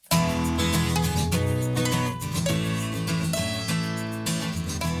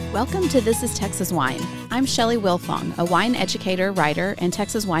Welcome to This is Texas Wine. I'm Shelley Wilfong, a wine educator, writer, and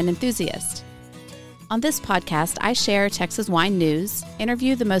Texas wine enthusiast. On this podcast, I share Texas wine news,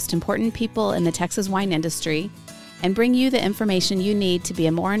 interview the most important people in the Texas wine industry, and bring you the information you need to be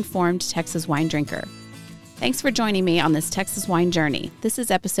a more informed Texas wine drinker. Thanks for joining me on this Texas wine journey. This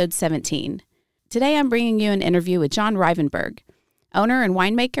is episode 17. Today I'm bringing you an interview with John Rivenberg, owner and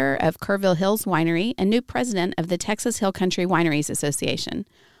winemaker of Kerrville Hills Winery and new president of the Texas Hill Country Wineries Association.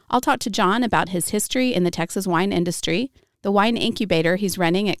 I'll talk to John about his history in the Texas wine industry, the wine incubator he's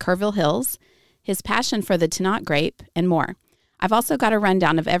running at Kerrville Hills, his passion for the Tannat grape, and more. I've also got a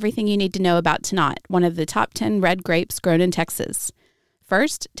rundown of everything you need to know about Tannat, one of the top 10 red grapes grown in Texas.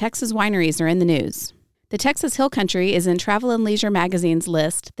 First, Texas wineries are in the news. The Texas Hill Country is in Travel and Leisure magazine's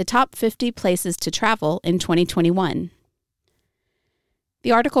list, the top 50 places to travel in 2021.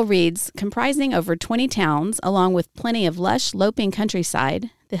 The article reads, comprising over 20 towns, along with plenty of lush, loping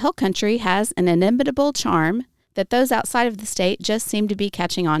countryside, the Hill Country has an inimitable charm that those outside of the state just seem to be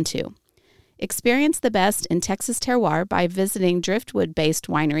catching on to. Experience the best in Texas terroir by visiting driftwood-based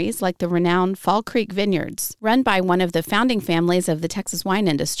wineries like the renowned Fall Creek Vineyards, run by one of the founding families of the Texas wine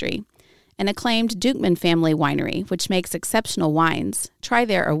industry, an acclaimed Dukeman family winery, which makes exceptional wines. Try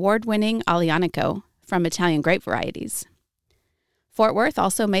their award-winning Aglianico from Italian grape varieties. Fort Worth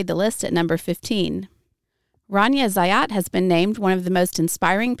also made the list at number 15. Rania Zayat has been named one of the most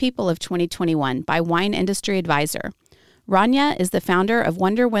inspiring people of 2021 by Wine Industry Advisor. Rania is the founder of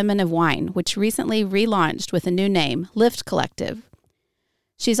Wonder Women of Wine, which recently relaunched with a new name, Lift Collective.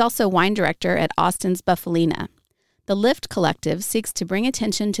 She's also wine director at Austin's Buffalina. The Lift Collective seeks to bring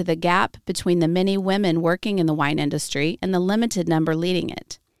attention to the gap between the many women working in the wine industry and the limited number leading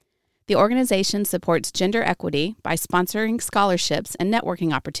it. The organization supports gender equity by sponsoring scholarships and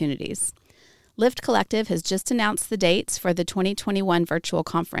networking opportunities. Lift Collective has just announced the dates for the 2021 virtual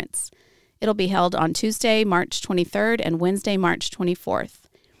conference. It'll be held on Tuesday, March 23rd and Wednesday, March 24th.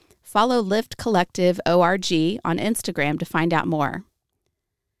 Follow Lift Collective ORG on Instagram to find out more.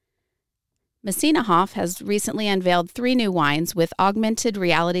 Messina Hoff has recently unveiled 3 new wines with augmented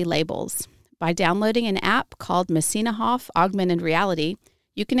reality labels. By downloading an app called Messina Hoff Augmented Reality,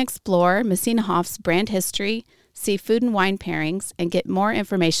 you can explore Messina Hoff's brand history, see food and wine pairings, and get more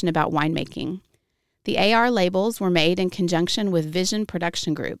information about winemaking. The AR labels were made in conjunction with Vision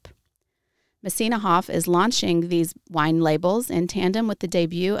Production Group. Messina Hoff is launching these wine labels in tandem with the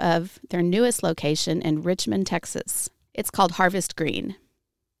debut of their newest location in Richmond, Texas. It's called Harvest Green.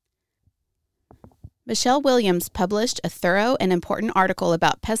 Michelle Williams published a thorough and important article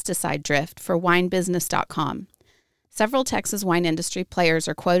about pesticide drift for winebusiness.com. Several Texas wine industry players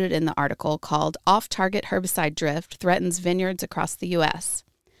are quoted in the article called Off-Target Herbicide Drift Threatens Vineyards Across the U.S.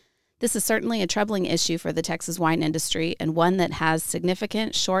 This is certainly a troubling issue for the Texas wine industry and one that has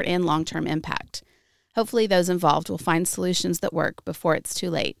significant short and long-term impact. Hopefully those involved will find solutions that work before it's too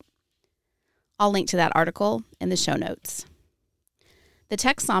late. I'll link to that article in the show notes. The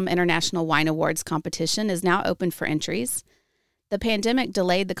TexSom International Wine Awards competition is now open for entries. The pandemic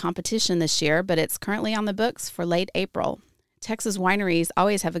delayed the competition this year, but it's currently on the books for late April. Texas wineries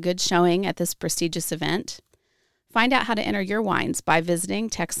always have a good showing at this prestigious event. Find out how to enter your wines by visiting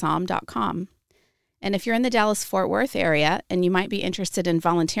texsom.com. And if you're in the Dallas-Fort Worth area and you might be interested in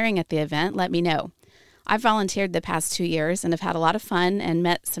volunteering at the event, let me know. I've volunteered the past 2 years and have had a lot of fun and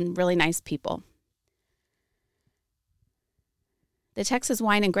met some really nice people. The Texas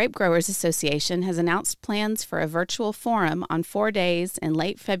Wine and Grape Growers Association has announced plans for a virtual forum on 4 days in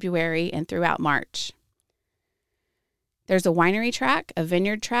late February and throughout March. There's a winery track, a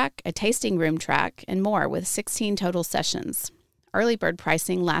vineyard track, a tasting room track, and more with 16 total sessions. Early bird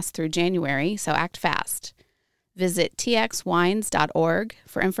pricing lasts through January, so act fast. Visit txwines.org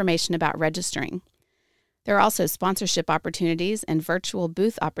for information about registering. There are also sponsorship opportunities and virtual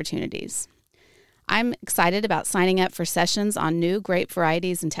booth opportunities. I'm excited about signing up for sessions on new grape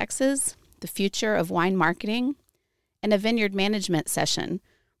varieties in Texas, the future of wine marketing, and a vineyard management session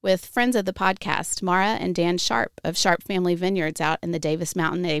with friends of the podcast, Mara and Dan Sharp of Sharp Family Vineyards out in the Davis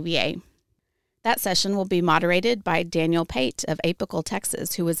Mountain AVA. That session will be moderated by Daniel Pate of Apical,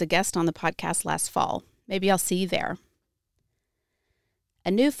 Texas, who was a guest on the podcast last fall. Maybe I'll see you there.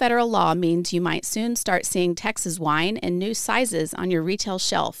 A new federal law means you might soon start seeing Texas wine in new sizes on your retail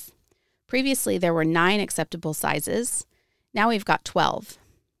shelf. Previously, there were 9 acceptable sizes. Now we've got 12.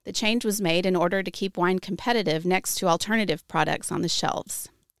 The change was made in order to keep wine competitive next to alternative products on the shelves.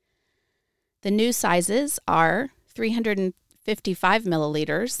 The new sizes are 355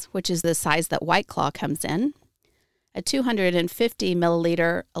 milliliters, which is the size that White Claw comes in, a 250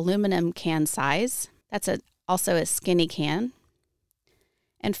 milliliter aluminum can size, that's also a skinny can,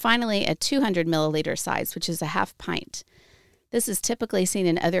 And finally, a 200 milliliter size, which is a half pint. This is typically seen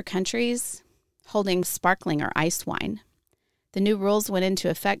in other countries holding sparkling or iced wine. The new rules went into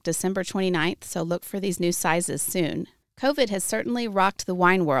effect December 29th, so look for these new sizes soon. COVID has certainly rocked the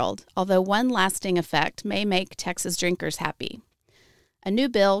wine world, although one lasting effect may make Texas drinkers happy. A new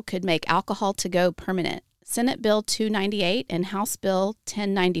bill could make alcohol to go permanent. Senate Bill 298 and House Bill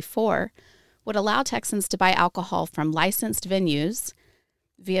 1094 would allow Texans to buy alcohol from licensed venues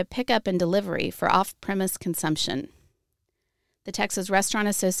via pickup and delivery for off-premise consumption. The Texas Restaurant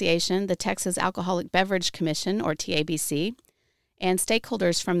Association, the Texas Alcoholic Beverage Commission, or TABC, and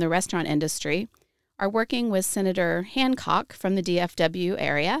stakeholders from the restaurant industry are working with Senator Hancock from the DFW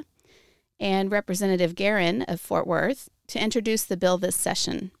area and Representative Guerin of Fort Worth to introduce the bill this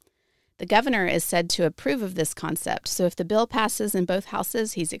session. The governor is said to approve of this concept, so if the bill passes in both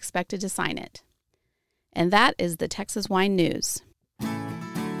houses, he's expected to sign it. And that is the Texas Wine News.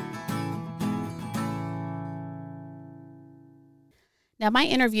 Now, my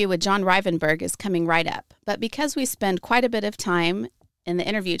interview with John Rivenburg is coming right up, but because we spend quite a bit of time in the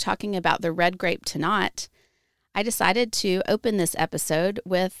interview talking about the red grape Tannat, I decided to open this episode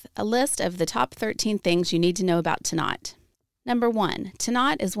with a list of the top 13 things you need to know about Tannat. Number 1,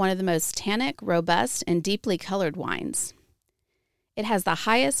 Tannat is one of the most tannic, robust, and deeply colored wines. It has the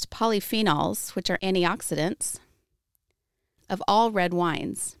highest polyphenols, which are antioxidants, of all red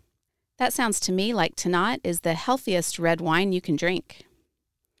wines. That sounds to me like Tannat is the healthiest red wine you can drink.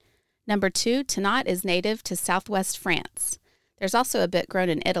 Number 2, Tannat is native to southwest France. There's also a bit grown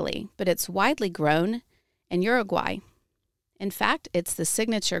in Italy, but it's widely grown in Uruguay. In fact, it's the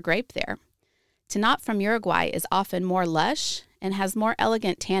signature grape there. Tannat from Uruguay is often more lush and has more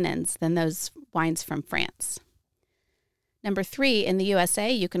elegant tannins than those wines from France. Number 3, in the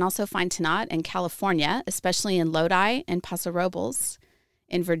USA, you can also find Tannat in California, especially in Lodi and Paso Robles,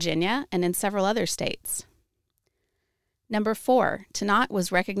 in Virginia, and in several other states. Number 4, Tannat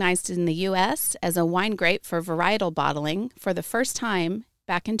was recognized in the U.S. as a wine grape for varietal bottling for the first time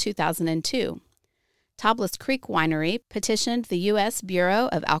back in 2002. Tablas Creek Winery petitioned the U.S. Bureau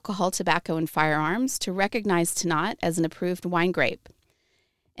of Alcohol, Tobacco, and Firearms to recognize Tannat as an approved wine grape,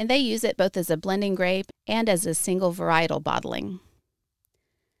 and they use it both as a blending grape and as a single varietal bottling.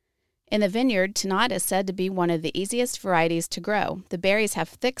 In the vineyard, Tannat is said to be one of the easiest varieties to grow. The berries have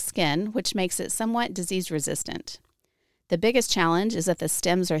thick skin, which makes it somewhat disease-resistant. The biggest challenge is that the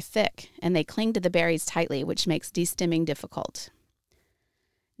stems are thick, and they cling to the berries tightly, which makes destemming difficult.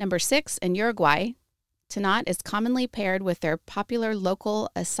 Number 6, in Uruguay, Tannat is commonly paired with their popular local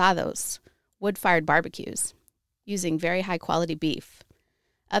asados, wood-fired barbecues, using very high-quality beef.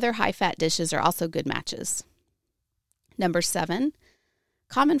 Other high-fat dishes are also good matches. Number 7,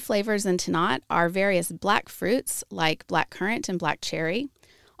 common flavors in Tannat are various black fruits like blackcurrant and black cherry,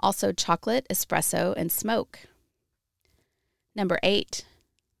 also chocolate, espresso, and smoke. Number 8,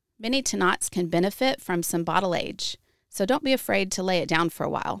 many Tannats can benefit from some bottle age, so don't be afraid to lay it down for a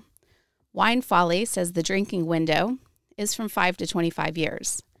while. Wine Folly says the drinking window is from 5 to 25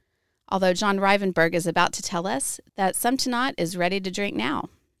 years, although John Rivenburg is about to tell us that some Tannat is ready to drink now.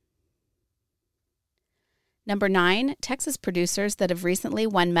 Number 9, Texas producers that have recently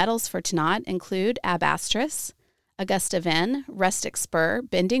won medals for Tannat include Ab Astris, Augusta Ven, Rustic Spur,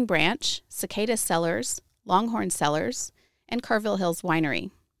 Bending Branch, Cicada Cellars, Longhorn Cellars, and Carville Hills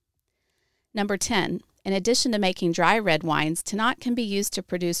Winery. Number 10, in addition to making dry red wines, Tannat can be used to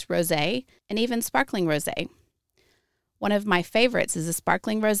produce rosé and even sparkling rosé. One of my favorites is a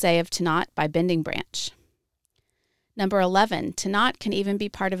sparkling rosé of Tannat by Bending Branch. Number 11, Tannat can even be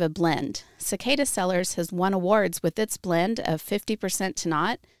part of a blend. Cicada Cellars has won awards with its blend of 50%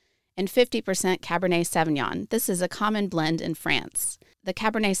 Tannat and 50% Cabernet Sauvignon. This is a common blend in France. The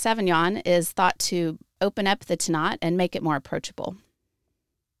Cabernet Sauvignon is thought to open up the Tannat and make it more approachable.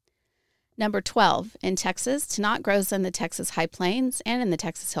 Number 12, in Texas, Tannat grows in the Texas High Plains and in the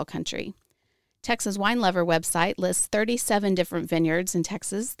Texas Hill Country. Texas Wine Lover website lists 37 different vineyards in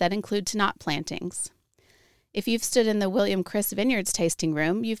Texas that include Tannat plantings. If you've stood in the William Chris Vineyards tasting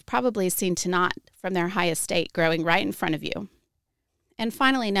room, you've probably seen Tannat from their high estate growing right in front of you. And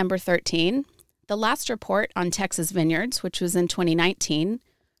finally, number 13, the last report on Texas vineyards, which was in 2019,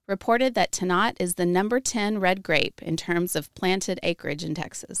 reported that Tannat is the number 10 red grape in terms of planted acreage in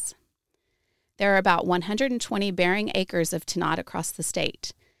Texas. There are about 120 bearing acres of Tannat across the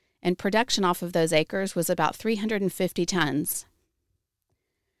state, and production off of those acres was about 350 tons.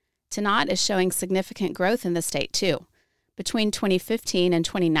 Tannat is showing significant growth in the state, too. Between 2015 and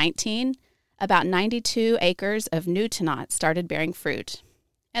 2019, about 92 acres of new Tannat started bearing fruit.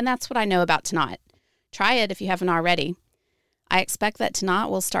 And that's what I know about Tannat. Try it if you haven't already. I expect that Tannat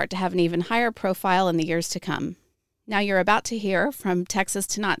will start to have an even higher profile in the years to come. Now you're about to hear from Texas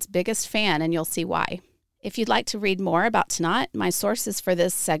Tannat's biggest fan, and you'll see why. If you'd like to read more about Tannat, my sources for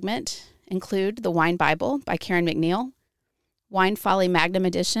this segment include The Wine Bible by Karen McNeil, Wine Folly Magnum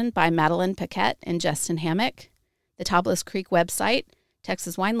Edition by Madeline Paquette and Justin Hammock, the Tablas Creek website,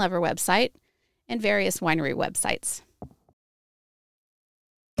 Texas Wine Lover website, and various winery websites.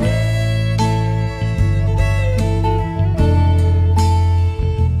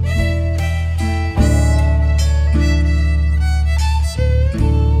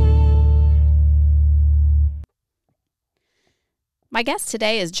 My guest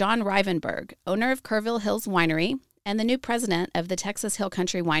today is John Rivenburg, owner of Kerrville Hills Winery and the new president of the Texas Hill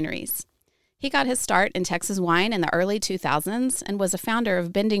Country Wineries. He got his start in Texas wine in the early 2000s and was a founder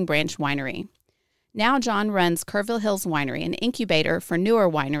of Bending Branch Winery. Now John runs Kerrville Hills Winery, an incubator for newer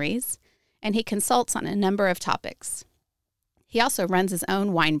wineries, and he consults on a number of topics. He also runs his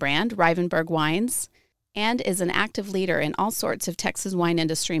own wine brand, Rivenburg Wines, and is an active leader in all sorts of Texas wine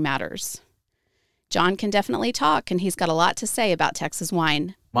industry matters. John can definitely talk, and he's got a lot to say about Texas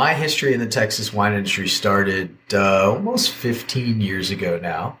wine. My history in the Texas wine industry started almost 15 years ago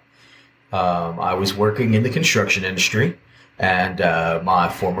now. I was working in the construction industry, and my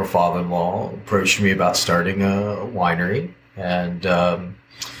former father-in-law approached me about starting a winery, and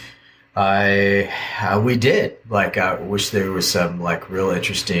we did. I wish there was some real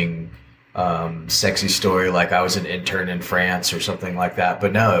interesting sexy story, like I was an intern in France or something like that.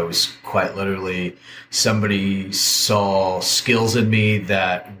 But no, it was quite literally somebody saw skills in me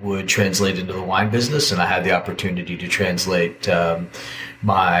that would translate into the wine business, and I had the opportunity to translate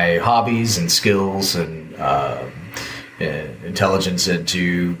my hobbies and skills and intelligence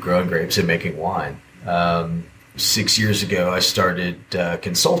into growing grapes and making wine. 6 years ago, I started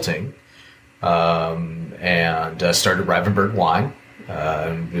consulting and started Rivenburg Wine.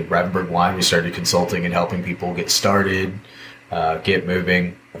 With Rivenburg Wine, we started consulting and helping people get started, get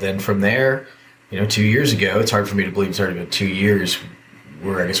moving. Then from there, 2 years ago, it's hard for me to believe it's already been 2 years.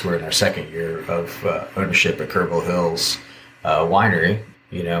 We're in our second year of ownership at Kerrville Hills Winery.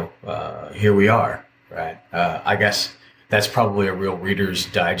 Here we are, right? I guess that's probably a real Reader's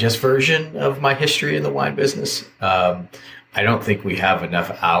Digest version of my history in the wine business. I don't think we have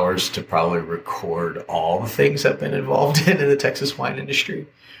enough hours to probably record all the things I've been involved in the Texas wine industry.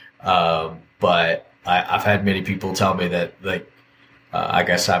 But I've had many people tell me that, I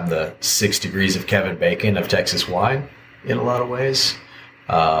guess I'm the 6 degrees of Kevin Bacon of Texas wine in a lot of ways.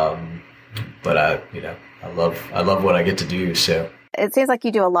 But I love what I get to do. So it seems like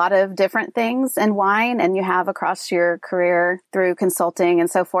you do a lot of different things in wine, and you have across your career through consulting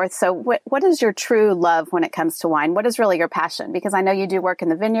and so forth. So what is your true love when it comes to wine? What is really your passion? Because I know you do work in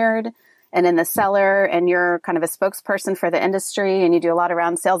the vineyard and in the cellar, and you're kind of a spokesperson for the industry, and you do a lot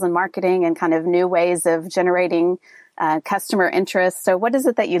around sales and marketing and kind of new ways of generating customer interest. So what is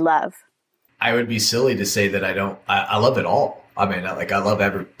it that you love? I would be silly to say that I don't. I love it all. I mean, I love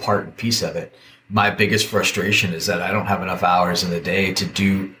every part and piece of it. My biggest frustration is that I don't have enough hours in the day to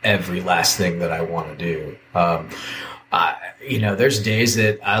do every last thing that I want to do. There's days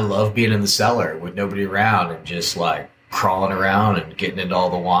that I love being in the cellar with nobody around and just crawling around and getting into all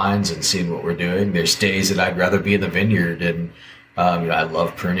the wines and seeing what we're doing. There's days that I'd rather be in the vineyard, and I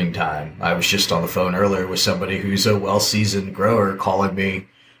love pruning time. I was just on the phone earlier with somebody who's a well-seasoned grower calling me,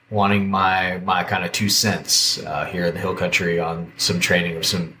 wanting my kind of 2 cents here in the Hill Country on some training of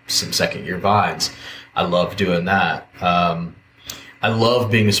some second year vines. I love doing that. I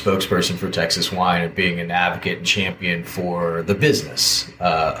love being a spokesperson for Texas wine and being an advocate and champion for the business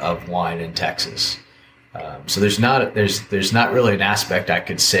of wine in Texas. So there's not really an aspect I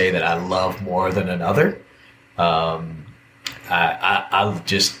could say that I love more than another. I'm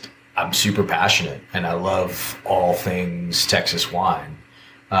super passionate, and I love all things Texas wine.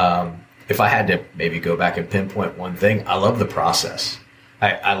 If I had to maybe go back and pinpoint one thing, I love the process.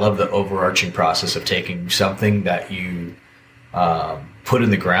 I love the overarching process of taking something that you put in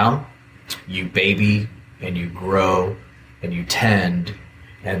the ground, you baby and you grow and you tend,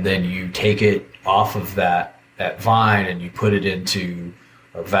 and then you take it off of that vine and you put it into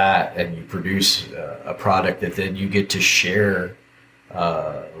a vat and you produce a product that then you get to share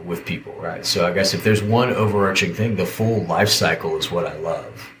with people, right? So I guess if there's one overarching thing, the full life cycle is what I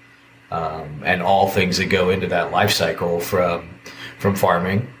love. And all things that go into that life cycle, from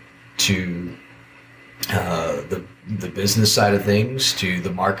farming to the business side of things, to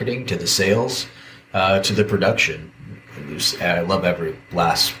the marketing, to the sales, to the production. I love every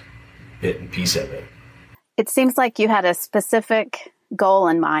last bit and piece of it. It seems like you had a specific goal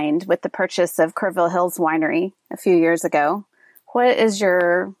in mind with the purchase of Kerrville Hills Winery a few years ago. What is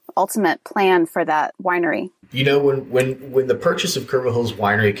your ultimate plan for that winery? You know, when the purchase of Kerrville Hills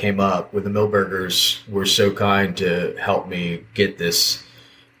Winery came up, when the Milbergers were so kind to help me get this,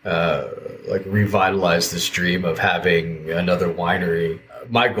 revitalize this dream of having another winery,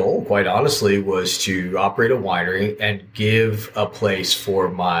 my goal, quite honestly, was to operate a winery and give a place for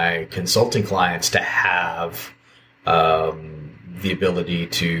my consulting clients to have the ability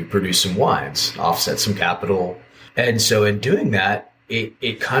to produce some wines, offset some capital. And so in doing that,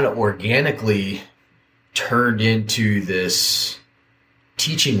 it kind of organically turned into this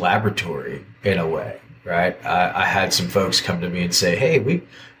teaching laboratory in a way, right? I had some folks come to me and say, hey,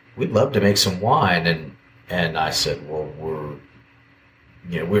 we'd love to make some wine. And I said, well, we're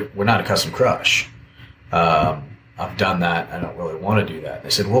not a custom crush. I've done that. I don't really want to do that. They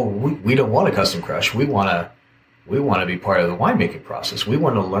said, well, we don't want a custom crush. We want to be part of the winemaking process. We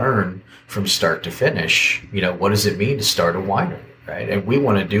want to learn from start to finish. What does it mean to start a winery, right? And we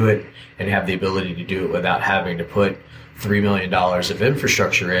want to do it and have the ability to do it without having to put $3 million of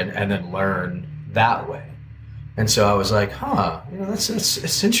infrastructure in and then learn that way. And so I was like,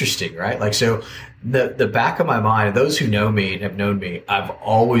 that's interesting, right? Like, so the back of my mind, those who know me and have known me, I've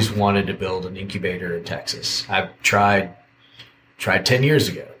always wanted to build an incubator in Texas. I've tried 10 years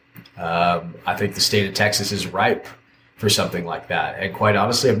ago. I think the state of Texas is ripe for something like that. And quite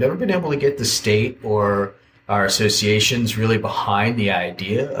honestly, I've never been able to get the state or our associations really behind the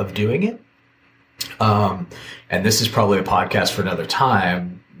idea of doing it. And this is probably a podcast for another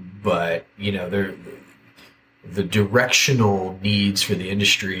time, but the directional needs for the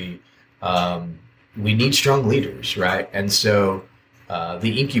industry, we need strong leaders, right? And so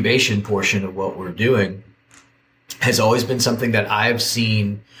the incubation portion of what we're doing has always been something that I've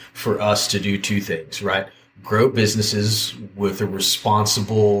seen for us to do two things, right? Grow businesses with a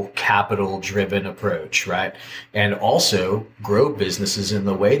responsible, capital-driven approach, right? And also grow businesses in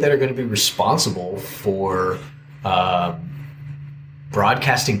the way that are going to be responsible for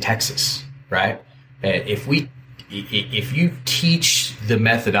broadcasting Texas, right? If you teach the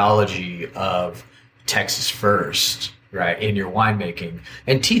methodology of Texas first, right, in your winemaking,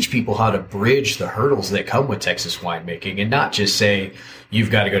 and teach people how to bridge the hurdles that come with Texas winemaking, and not just say you've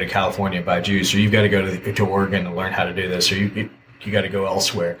got to go to California and buy juice, or you've got to go to Oregon and learn how to do this, or you got to go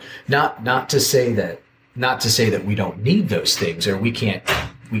elsewhere. Not to say that we don't need those things, or we can't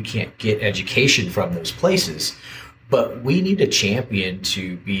get education from those places, but we need a champion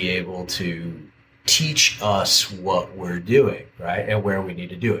to be able to teach us what we're doing, right, and where we need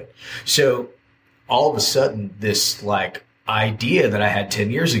to do it. So all of a sudden, this idea that I had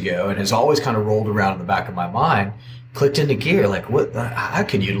 10 years ago and has always kind of rolled around in the back of my mind clicked into gear. I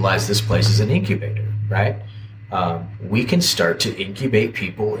could utilize this place as an incubator, right? We can start to incubate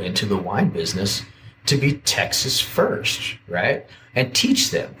people into the wine business to be Texas first, right? And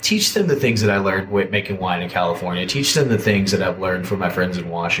teach them the things that I learned with making wine in California, teach them the things that I've learned from my friends in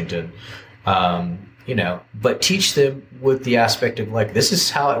Washington, but teach them with the aspect of this is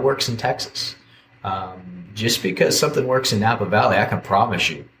how it works in Texas. Just because something works in Napa Valley, I can promise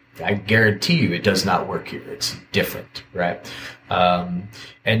you, I guarantee you it does not work here. It's different, right?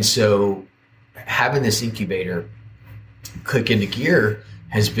 And so having this incubator click into gear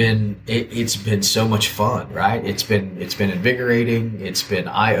has been, it's been so much fun, right? It's been invigorating. It's been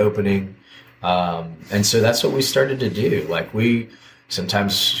eye-opening. And so that's what we started to do.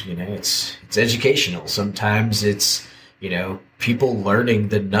 Sometimes, it's educational. Sometimes it's, people learning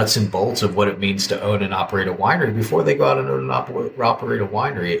the nuts and bolts of what it means to own and operate a winery before they go out and own and operate a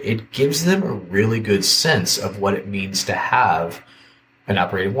winery. It gives them a really good sense of what it means to have an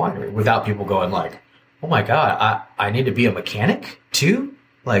operating winery without people going oh my God, I need to be a mechanic too?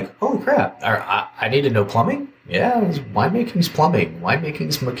 Holy crap, I need to know plumbing? Yeah, winemaking's plumbing.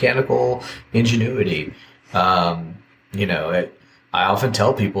 Winemaking's mechanical ingenuity. I often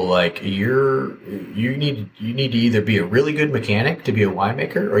tell people you need to either be a really good mechanic to be a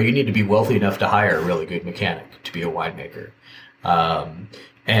winemaker, or you need to be wealthy enough to hire a really good mechanic to be a winemaker.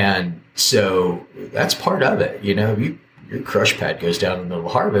 And so that's part of it. Your crush pad goes down in the middle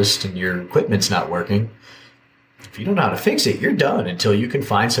of harvest and your equipment's not working. If you don't know how to fix it, you're done until you can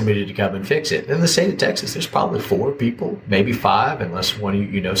find somebody to come and fix it. In the state of Texas, there's probably 4 people, maybe 5, unless one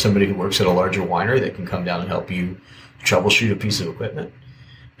of you know somebody who works at a larger winery that can come down and help you troubleshoot a piece of equipment.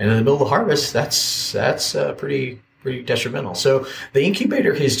 And in the middle of the harvest, that's pretty detrimental. So the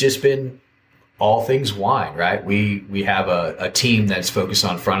incubator has just been all things wine, right? We have a team that's focused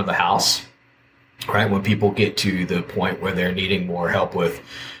on front of the house, right? When people get to the point where they're needing more help with,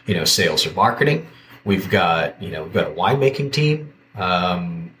 sales or marketing, we've got a winemaking team.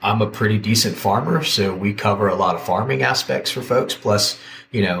 I'm I'm a pretty decent farmer, so we cover a lot of farming aspects for folks. Plus,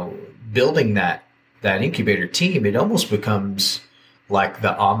 building that incubator team, it almost becomes like the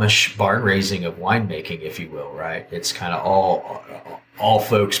Amish barn raising of winemaking, if you will, right? It's kind of all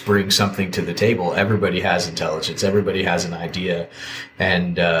folks bring something to the table. Everybody has intelligence. Everybody has an idea.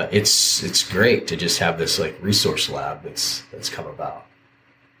 And it's great to just have this like resource lab that's come about.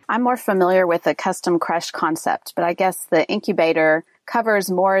 I'm more familiar with the custom crush concept, but I guess the incubator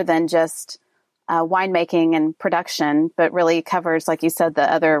covers more than just winemaking and production, but really covers, like you said, the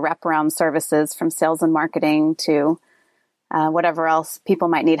other wraparound services from sales and marketing to whatever else people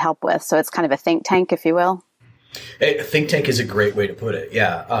might need help with. So it's kind of a think tank, if you will. A think tank is a great way to put it.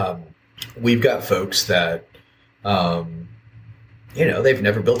 Yeah. We've got folks that, they've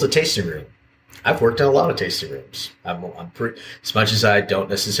never built a tasting room. I've worked in a lot of tasting rooms. I'm pretty, as much as I don't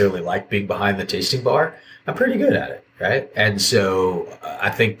necessarily like being behind the tasting bar, I'm pretty good at it. Right. And so I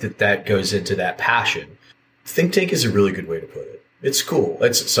think that goes into that passion. Think tank is a really good way to put it. It's cool.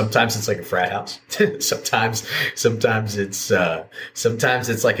 Sometimes it's like a frat house. sometimes it's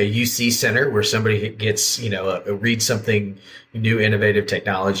like a UC center where somebody gets, read something new, innovative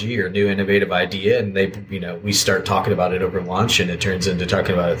technology or new innovative idea. And we start talking about it over lunch and it turns into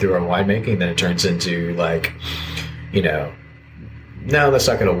talking about it through our winemaking. Then it turns into like, no, that's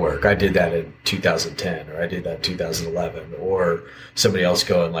not going to work. I did that in 2010 or I did that in 2011 or somebody else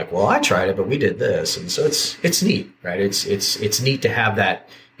going like, well, I tried it, but we did this. And so it's neat, right? It's neat to have that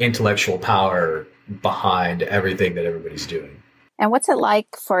intellectual power behind everything that everybody's doing. And what's it like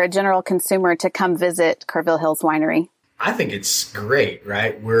for a general consumer to come visit Kerrville Hills Winery? I think it's great,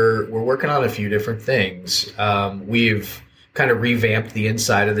 right? We're working on a few different things. We've kind of revamped the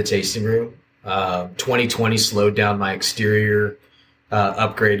inside of the tasting room. 2020 slowed down my exterior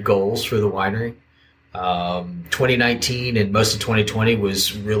upgrade goals for the winery. 2019 and most of 2020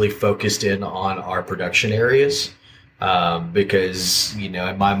 was really focused in on our production areas because, in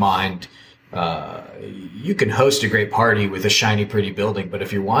my mind, you can host a great party with a shiny, pretty building, but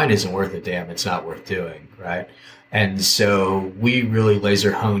if your wine isn't worth a damn, it's not worth doing, right? And so we really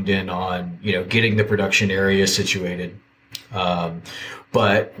laser honed in on, getting the production area situated.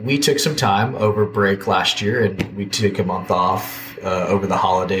 But we took some time over break last year and we took a month off over the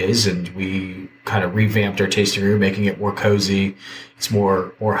holidays and we kind of revamped our tasting room, making it more cozy. It's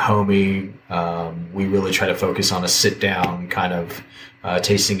more homey. We really try to focus on a sit down kind of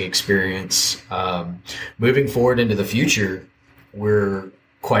tasting experience. Moving forward into the future, we're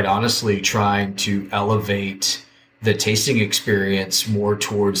quite honestly trying to elevate the tasting experience more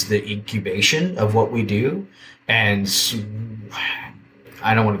towards the incubation of what we do. And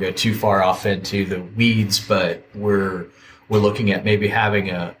I don't want to go too far off into the weeds, but we're looking at maybe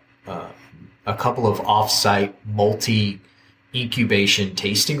having a couple of off-site multi-incubation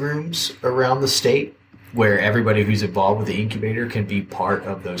tasting rooms around the state where everybody who's involved with the incubator can be part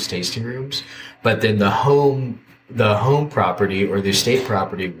of those tasting rooms. But then the home property or the estate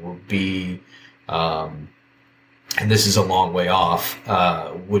property will be, and this is a long way off,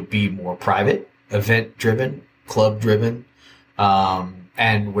 would be more private, event-driven, club-driven,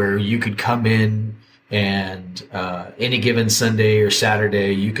 and where you could come in and any given Sunday or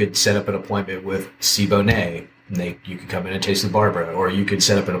Saturday, you could set up an appointment with C. Bonet. You could come in and taste with Barbara, or you could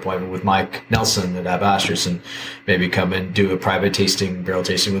set up an appointment with Mike Nelson at Abastris and maybe come and do a private tasting, barrel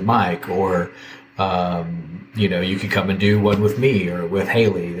tasting with Mike, or you could come and do one with me or with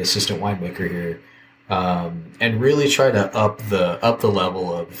Haley, the assistant winemaker here, and really try to up the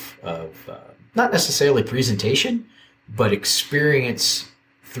level of not necessarily presentation, but experience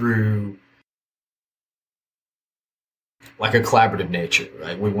through like a collaborative nature,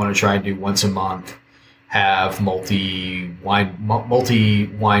 right? We want to try and do once a month, have multi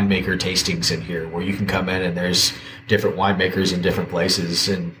winemaker tastings in here where you can come in and there's different winemakers in different places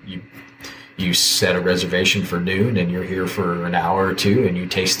and you set a reservation for noon and you're here for an hour or two and you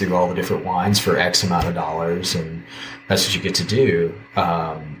taste through all the different wines for X amount of dollars, and that's what you get to do.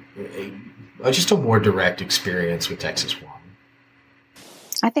 Just a more direct experience with Texas wine.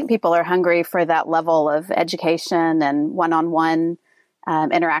 I think people are hungry for that level of education and one-on-one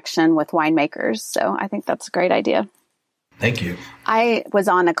interaction with winemakers. So I think that's a great idea. Thank you. I was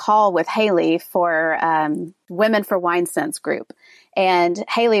on a call with Haley for Women for Wine Sense group. And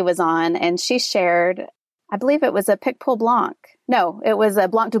Haley was on and she shared, I believe it was a Picpoul Blanc. No, it was a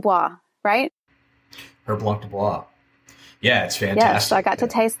Blanc du Bois, right? Her Blanc du Bois. Yeah, it's fantastic. Yes, so I got to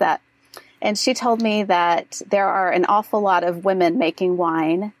taste that. And she told me that there are an awful lot of women making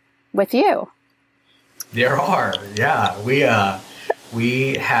wine with you. There are, yeah.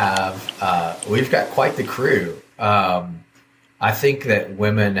 We've got quite the crew. I think that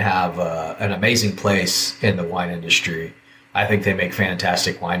women have an amazing place in the wine industry. I think they make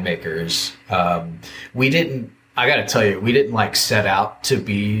fantastic winemakers. I got to tell you, we didn't like set out to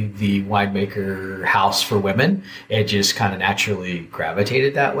be the winemaker house for women. It just kind of naturally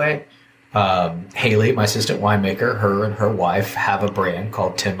gravitated that way. Haley, my assistant winemaker, her and her wife have a brand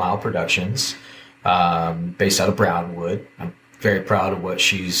called 10 Mile Productions, based out of Brownwood. I'm very proud of what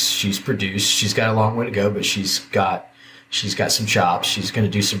she's produced. She's got a long way to go, but she's got some chops. She's going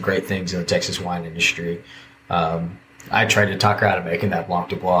to do some great things in the Texas wine industry. I tried to talk her out of making that Blanc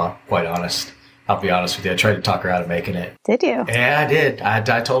de Bois, quite honest. I'll be honest with you. I tried to talk her out of making it. Did you? Yeah, I did. I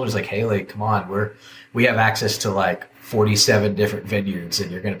told her, I was like, Haley, come on. We have access to like 47 different vineyards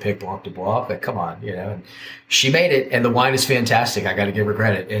and you're going to pick Blanc de Bois. But come on, and she made it, and the wine is fantastic. I got to give her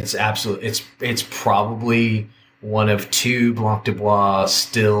credit. It's probably one of 2 Blanc de Bois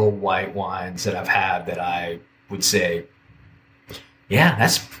still white wines that I've had that I would say, yeah,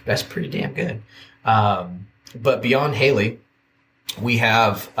 that's pretty damn good. But beyond Haley, we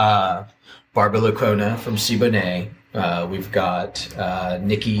have Barbara Lacona from Siboney. We've got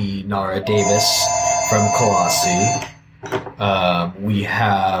Nikki Nara Davis from Colossi. We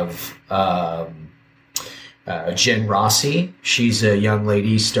have Jen Rossi. She's a young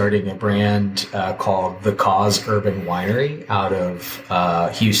lady starting a brand called The Cause Urban Winery out of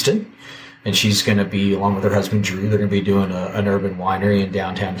Houston. And she's going to be, along with her husband, Drew, they're going to be doing an urban winery in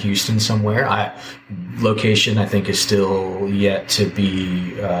downtown Houston somewhere. Location, I think, is still yet to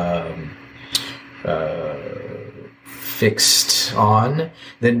be fixed on.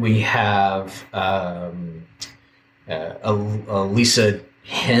 Then we have Lisa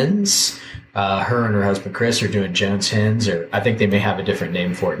Hens. Her and her husband, Chris, are doing Jones Hens, or I think they may have a different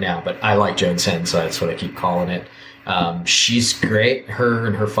name for it now, but I like Jones Hens, so that's what I keep calling it. She's great. Her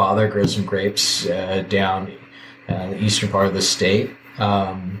and her father grow some grapes down the eastern part of the state.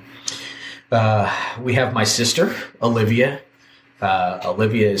 We have my sister, Olivia.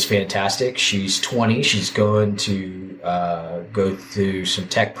 Olivia is fantastic. She's 20. She's going to go through some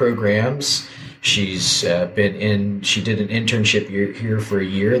tech programs. She did an internship here for a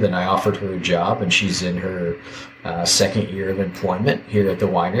year. Then I offered her a job, and she's in her second year of employment here at the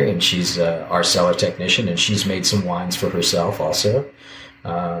winery, and she's our cellar technician, and she's made some wines for herself also.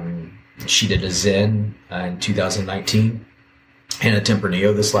 She did a Zen in 2019 and a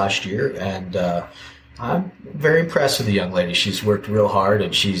Tempranillo this last year, and I'm very impressed with the young lady. She's worked real hard,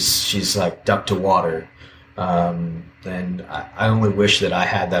 and she's like duck to water. And I only wish that I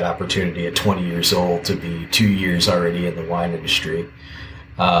had that opportunity at 20 years old to be 2 years already in the wine industry.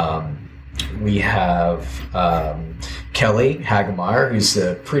 We have Kelly Hagemeyer, who's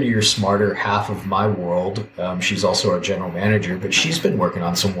the prettier, smarter half of my world. She's also our general manager, but she's been working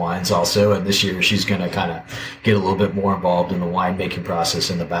on some wines also. And this year she's going to kind of get a little bit more involved in the winemaking process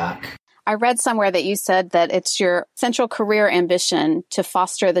in the back. I read somewhere that you said that it's your central career ambition to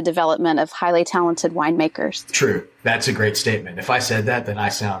foster the development of highly talented winemakers. True. That's a great statement. If I said that, then I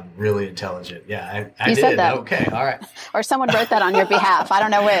sound really intelligent. Yeah, I you did. Said that. Okay. All right. Or someone wrote that on your behalf. I don't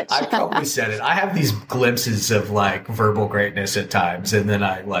know which. I probably said it. I have these glimpses of like verbal greatness at times. And then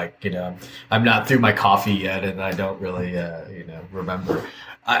I I'm not through my coffee yet, and I don't really, remember.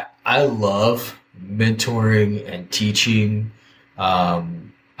 I love mentoring and teaching.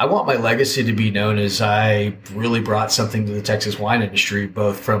 I want my legacy to be known as I really brought something to the Texas wine industry,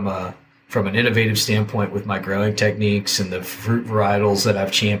 both from an innovative standpoint with my growing techniques and the fruit varietals that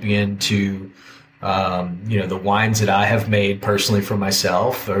I've championed to, the wines that I have made personally for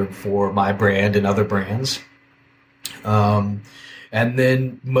myself or for my brand and other brands. And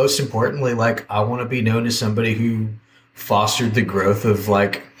then most importantly, I want to be known as somebody who fostered the growth of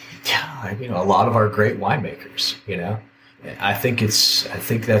a lot of our great winemakers, I think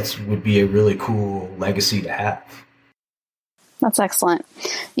that would be a really cool legacy to have. That's excellent.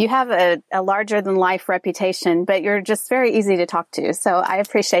 You have a larger than life reputation, but you're just very easy to talk to. So I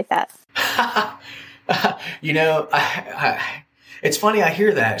appreciate that. It's funny. I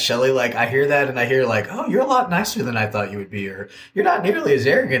hear that, Shelley. I hear that and I hear oh, you're a lot nicer than I thought you would be, or you're not nearly as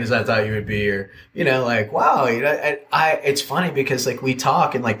arrogant as I thought you would be, or, wow. It's funny because we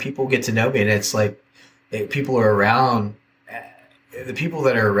talk and people get to know me, and it's people are around. The people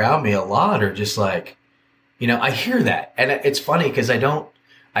that are around me a lot are just I hear that. And it's funny because I don't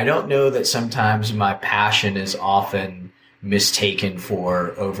know that sometimes my passion is often mistaken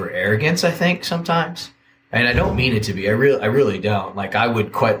for over arrogance, I think sometimes. And I don't mean it to be. I really don't. I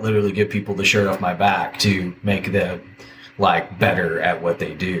would quite literally give people the shirt off my back to make them better at what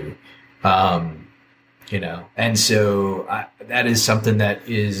they do. And so that is something that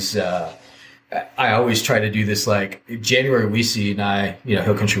is, I always try to do this, like January Weesey and I,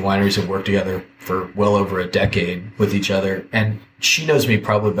 Hill Country Wineries have worked together for well over a decade with each other. And she knows me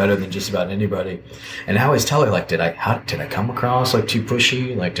probably better than just about anybody. And I always tell her, like, did I come across like too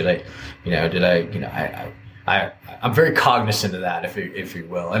pushy? Like, I'm very cognizant of that, if you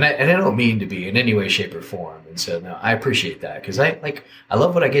will. And I don't mean to be in any way, shape or form. And so, no, I appreciate that because I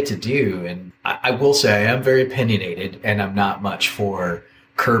love what I get to do. And I will say I am very opinionated and I'm not much for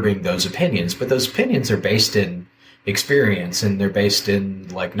curbing those opinions, but those opinions are based in experience and they're based in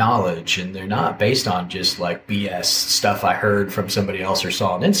like knowledge, and they're not based on just like BS stuff I heard from somebody else or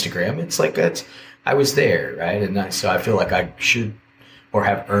saw on Instagram. It's like I was there, right? And so I feel like I should or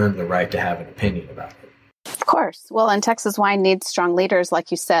have earned the right to have an opinion about it. Of course. Well, and Texas wine needs strong leaders,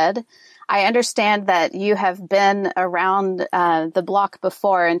 like you said. I understand that you have been around the block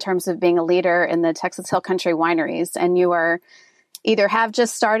before in terms of being a leader in the Texas Hill Country wineries, and you are either have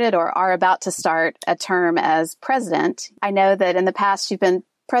just started or are about to start a term as president. I know that in the past you've been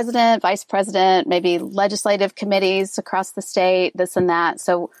president, vice president, maybe legislative committees across the state, this and that.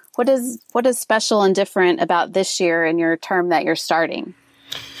 So what is special and different about this year and your term that you're starting?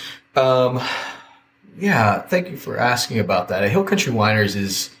 Yeah, thank you for asking about that. Hill Country Wineries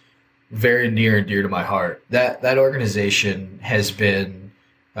is very near and dear to my heart. That organization has been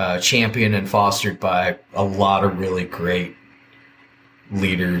championed and fostered by a lot of really great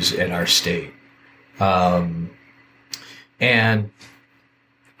leaders in our state. And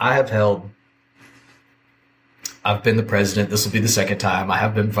I've been the president. This will be the second time. I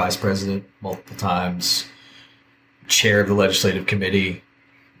have been vice president multiple times, chair of the legislative committee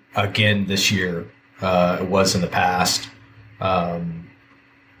again this year. It was in the past.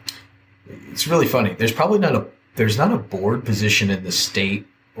 It's really funny. There's not a board position in the state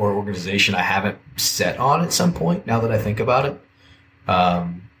or organization I haven't sat on at some point, now that I think about it.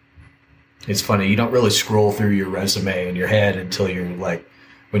 It's funny. You don't really scroll through your resume in your head until you're like,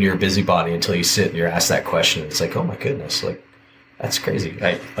 when you're a busybody, until you sit and you're asked that question. It's like, oh my goodness, like that's crazy.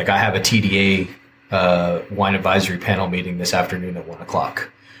 I have a TDA wine advisory panel meeting this afternoon at 1:00.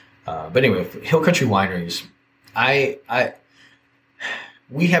 But anyway, Hill Country Wineries,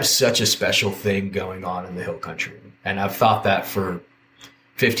 we have such a special thing going on in the Hill Country. And I've thought that for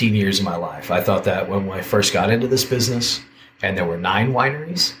 15 years of my life. I thought that when I first got into this business and there were 9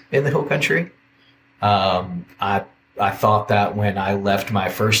 wineries in the Hill Country. I thought that when I left my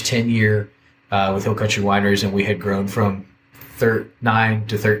first 10 year with Hill Country Wineries and we had grown from 9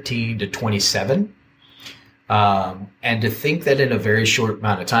 to 13 to 27. And to think that in a very short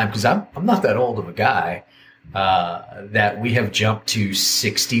amount of time, because I'm not that old of a guy, that we have jumped to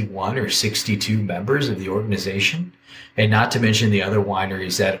 61 or 62 members of the organization, and not to mention the other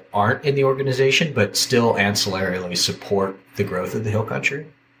wineries that aren't in the organization, but still ancillarily support the growth of the Hill Country.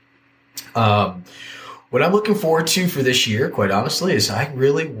 What I'm looking forward to for this year, quite honestly, is I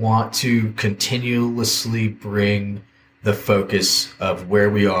really want to continuously bring the focus of where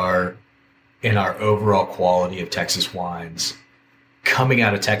we are in our overall quality of Texas wines coming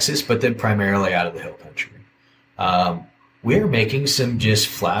out of Texas, but then primarily out of the Hill Country. We are making some just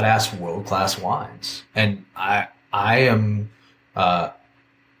flat ass world-class wines. And I am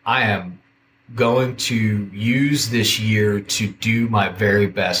going to use this year to do my very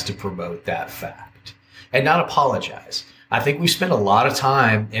best to promote that fact and not apologize. I think we spent a lot of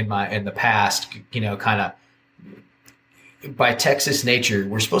time in the past, kind of, by Texas nature,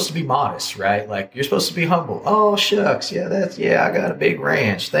 we're supposed to be modest, right? Like you're supposed to be humble. Oh, shucks. I got a big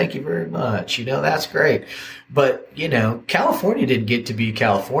ranch. Thank you very much. That's great. But, California didn't get to be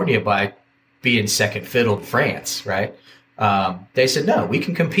California by being second fiddle to France, right? They said, no, we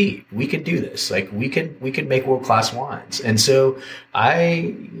can compete. We can do this. Like we can make world-class wines. And so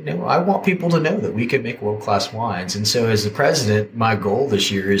I want people to know that we can make world-class wines. And so as the president, my goal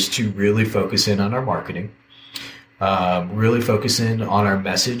this year is to really focus in on our marketing. Really focus in on our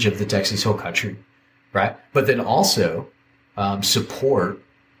message of the Texas Hill Country, right? But then also support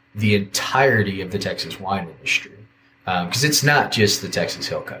the entirety of the Texas wine industry, because it's not just the Texas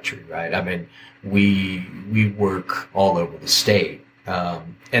Hill Country, right? I mean, we work all over the state,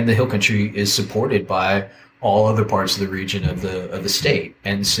 and the Hill Country is supported by all other parts of the region of the state,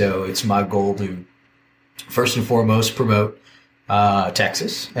 and so it's my goal to first and foremost promote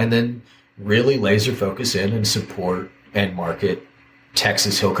Texas, and then really laser focus in and support and market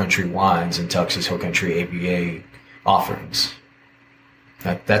Texas Hill Country wines and Texas Hill Country AVA offerings.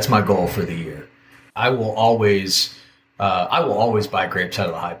 That's my goal for the year. I will always buy grapes out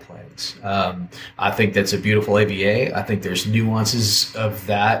of the High Plains. I think that's a beautiful AVA. I think there's nuances of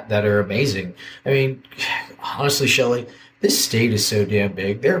that are amazing. I mean, honestly, Shelley, this state is so damn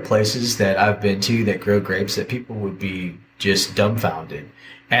big. There are places that I've been to that grow grapes that people would be just dumbfounded.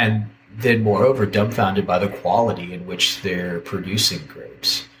 And then moreover, dumbfounded by the quality in which they're producing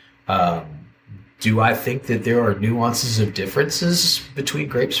grapes. Do I think that there are nuances of differences between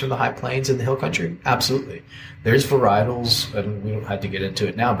grapes from the high plains and the hill country? Absolutely. There's varietals, and we don't have to get into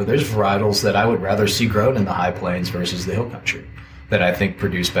it now, but there's varietals that I would rather see grown in the high plains versus the hill country that I think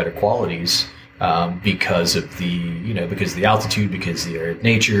produce better qualities because of because of the altitude, because of the arid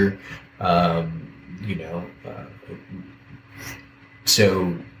nature,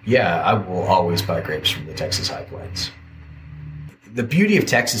 So yeah, I will always buy grapes from the Texas high plains. The beauty of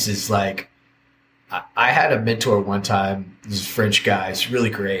Texas is like, I had a mentor one time, this French guy, he's really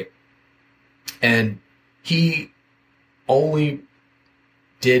great. And he only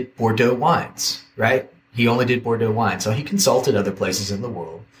did Bordeaux wines, right? He only did Bordeaux wines. So he consulted other places in the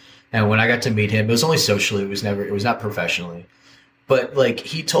world. And when I got to meet him, it was only socially, it was not professionally. But like,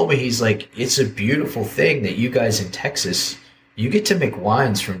 he told me, he's like, it's a beautiful thing that you guys in Texas, you get to make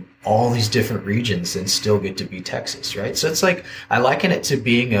wines from all these different regions and still get to be Texas, right? So it's like, I liken it to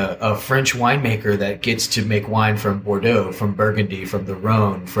being a French winemaker that gets to make wine from Bordeaux, from Burgundy, from the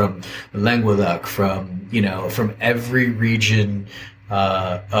Rhone, from Languedoc, from every region,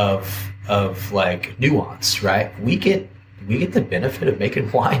 of like nuance, right? We get the benefit of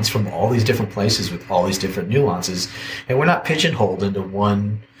making wines from all these different places with all these different nuances. And we're not pigeonholed into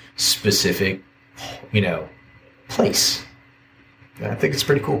one specific, place. I think it's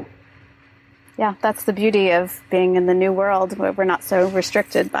pretty cool. Yeah, that's the beauty of being in the new world where we're not so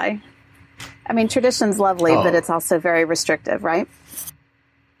restricted by, tradition's lovely, but it's also very restrictive, right?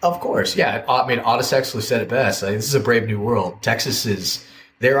 Of course, yeah. Audis Exler said it best. Like, this is a brave new world.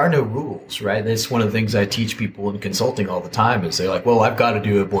 There are no rules, right? That's one of the things I teach people in consulting all the time is they're like, well, I've got to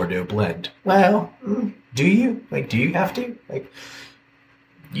do a Bordeaux blend. Well, do you? Like, do you have to? Like,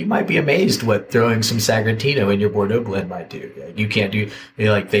 you might be amazed what throwing some Sagrantino in your Bordeaux blend might do. Like, you can't do,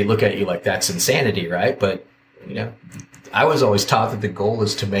 they look at you like that's insanity, right? But, I was always taught that the goal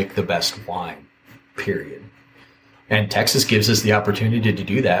is to make the best wine, period. And Texas gives us the opportunity to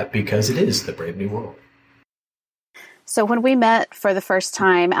do that because it is the brave new world. So when we met for the first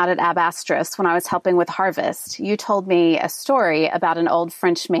time out at Ab Astris, when I was helping with harvest, you told me a story about an old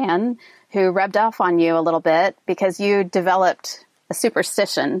French man who rubbed off on you a little bit because you developed a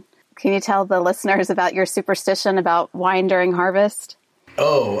superstition. Can you tell the listeners about your superstition about wine during harvest?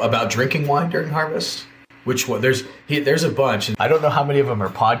 Oh, about drinking wine during harvest? Which one? There's a bunch. I don't know how many of them are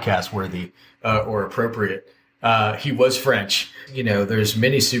podcast worthy or appropriate. He was French. There's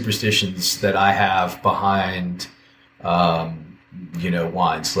many superstitions that I have behind,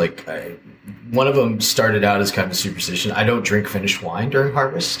 wines. Like one of them started out as kind of a superstition. I don't drink finished wine during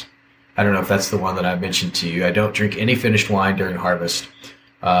harvest. I don't know if that's the one that I mentioned to you. I don't drink any finished wine during harvest.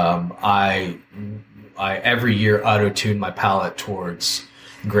 I every year auto-tune my palate towards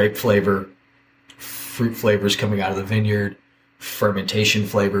grape flavor, fruit flavors coming out of the vineyard, fermentation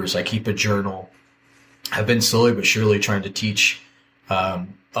flavors. I keep a journal. I've been slowly but surely trying to teach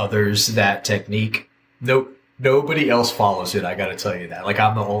others that technique. Nobody else follows it. I got to tell you that. Like,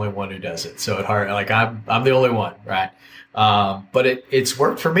 I'm the only one who does it. So at heart, like I'm the only one, right? But it's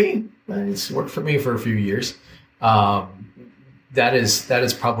worked for me. It's worked for me for a few years. That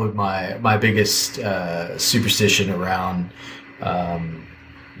is probably my biggest superstition around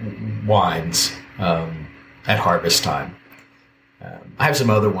wines at harvest time. I have some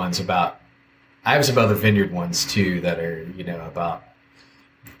other vineyard ones too that are about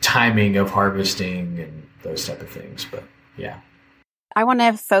timing of harvesting and those type of things. But yeah, I want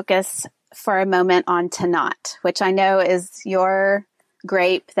to focus for a moment on Tannat, which I know is your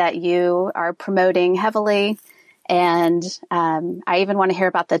grape that you are promoting heavily. And I even want to hear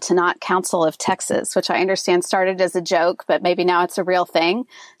about the Tannat Council of Texas, which I understand started as a joke, but maybe now it's a real thing.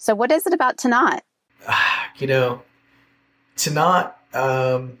 So what is it about Tannat? Tannat,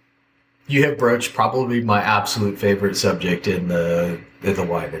 you have broached probably my absolute favorite subject in the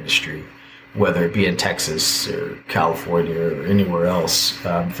wine industry, whether it be in Texas or California or anywhere else,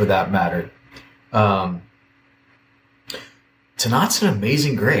 for that matter. Tannat's an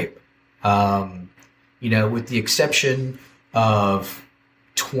amazing grape. With the exception of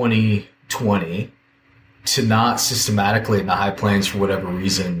 2020, Tannat systematically in the High Plains, for whatever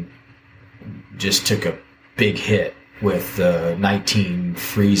reason, just took a big hit with the 19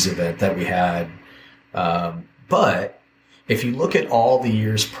 freeze event that we had. But if you look at all the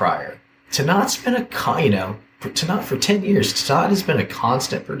years prior, Tannat's been Tannat for 10 years, Tannat has been a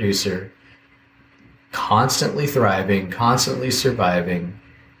constant producer, constantly thriving, constantly surviving.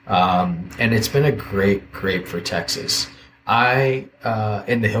 And it's been a great grape for Texas.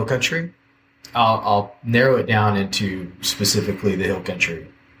 In the hill country, I'll narrow it down into specifically the hill country.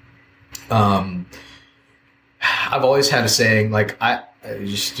 I've always had a saying, like, I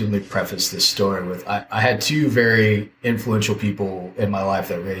just let me preface this story with, I had two very influential people in my life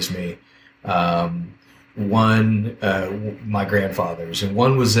that raised me. One, my grandfathers, and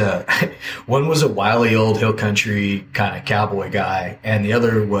one was a wily old hill country kind of cowboy guy, and the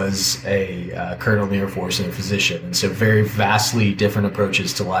other was a colonel in the Air Force and a physician, and so very vastly different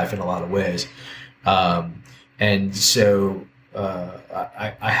approaches to life in a lot of ways. And so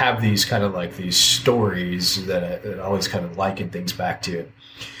I have these kind of like these stories that I always kind of liken things back to,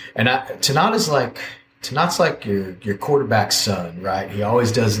 and Tanat's like your quarterback's son, right? He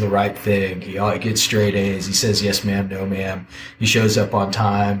always does the right thing. He always gets straight A's. He says yes, ma'am, no, ma'am. He shows up on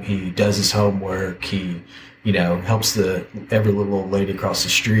time. He does his homework. He, helps every little old lady across the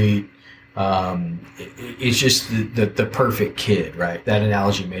street. It's just the perfect kid, right? That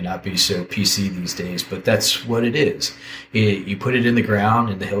analogy may not be so PC these days, but that's what it is. You put it in the ground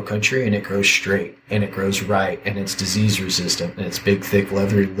in the hill country and it grows straight and it grows right and it's disease resistant and it's big, thick,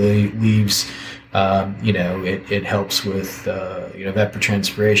 leathery leaves. It helps with,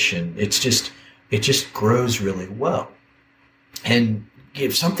 evapotranspiration. It just grows really well. And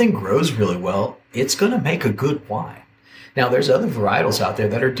if something grows really well, it's going to make a good wine. Now, there's other varietals out there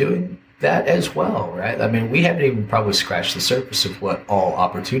that are doing that as well, right? I mean, we haven't even probably scratched the surface of what all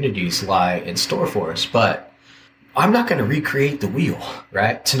opportunities lie in store for us, but I'm not going to recreate the wheel,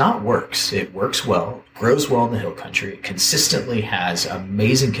 right? Tannat works. It works well, grows well in the hill country. It consistently has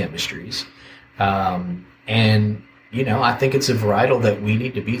amazing chemistries. I think it's a varietal that we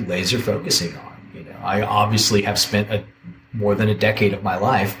need to be laser focusing on. I obviously have spent more than a decade of my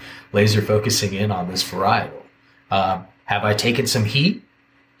life laser focusing in on this varietal. Have I taken some heat?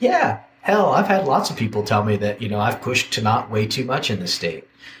 Yeah. Hell, I've had lots of people tell me that, I've pushed Tannat way too much in the state.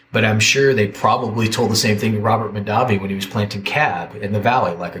 But I'm sure they probably told the same thing to Robert Mondavi when he was planting cab in the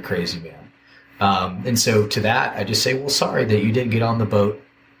valley like a crazy man. And so to that, I just say, well, sorry that you didn't get on the boat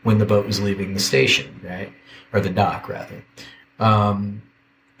when the boat was leaving the station, right? Or the dock, rather.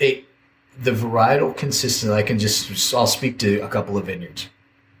 The varietal consistently, I'll speak to a couple of vineyards.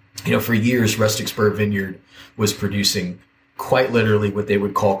 For years, Rustic Spur Vineyard was producing quite literally what they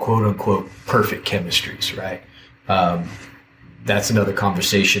would call, quote unquote, perfect chemistries, right? That's another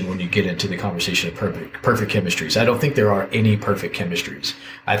conversation when you get into the conversation of perfect chemistries. I don't think there are any perfect chemistries.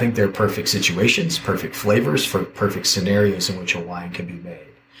 I think there are perfect situations, perfect flavors for perfect scenarios in which a wine can be made.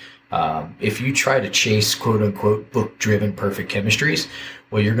 If you try to chase, quote unquote, book-driven perfect chemistries,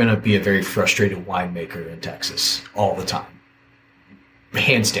 well, you're going to be a very frustrated winemaker in Texas all the time.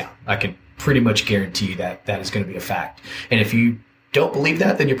 Hands down. I can pretty much guarantee that is going to be a fact. And if you don't believe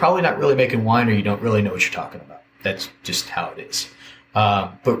that, then you're probably not really making wine or you don't really know what you're talking about. That's just how it is.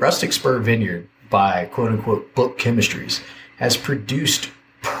 But Rustic Spur Vineyard, by quote unquote book chemistries, has produced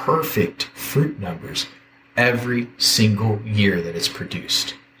perfect fruit numbers every single year that it's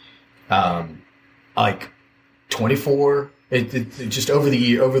produced. Like 24, just over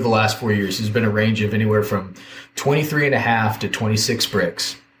the last 4 years, has been a range of anywhere from 23.5 to 26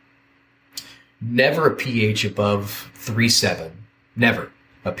 bricks. Never a pH above 3.7. Never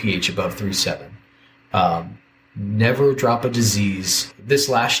a pH above 3.7. Never a drop of disease. This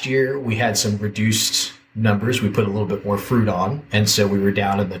last year, we had some reduced numbers. We put a little bit more fruit on, and so we were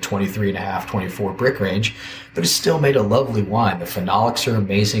down in the 23.5, 24 brick range, but it still made a lovely wine. The phenolics are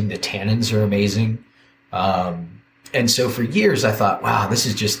amazing. The tannins are amazing. And so for years, I thought, wow,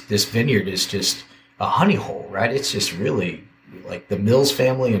 this vineyard is just a honey hole, right? It's just really like the Mills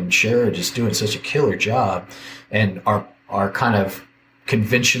family and Cher are just doing such a killer job, and our kind of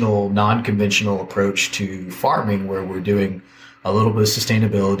non-conventional approach to farming, where we're doing a little bit of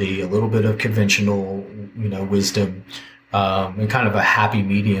sustainability, a little bit of conventional, wisdom, and kind of a happy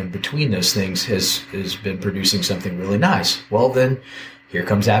medium between those things has been producing something really nice. Well, then here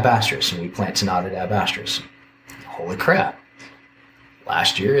comes Ab Astris, and we plant Tannat at Ab Astris. Holy crap.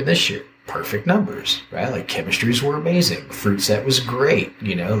 Last year and this year, perfect numbers, right? Like chemistries were amazing. Fruit set was great,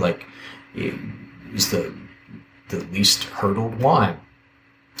 it was the least hurdled wine.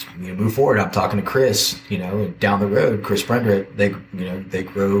 Move forward. I'm talking to Chris, down the road, Chris Brender, they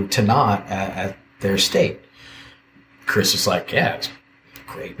grow Tannat at their estate. Chris is like, yeah, it's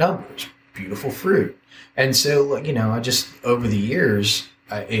great numbers, beautiful fruit. And so, I just, over the years,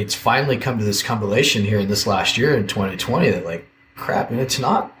 it's finally come to this compilation here in this last year in 2020 that like, crap,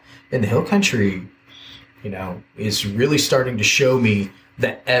 Tannat in the hill country, is really starting to show me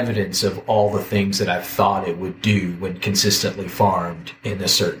the evidence of all the things that I've thought it would do when consistently farmed in a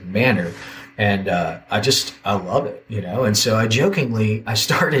certain manner. And I love it, And so I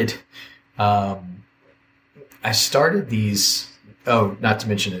started these. Oh, not to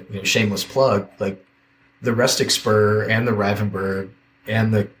mention it, shameless plug, like the Rustic Spur and the Rivenburg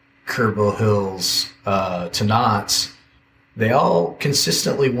and the Kerrville Hills to Knott's. They all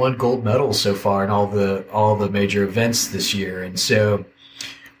consistently won gold medals so far in all the major events this year, and so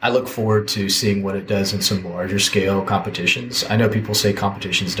I look forward to seeing what it does in some larger scale competitions. I know people say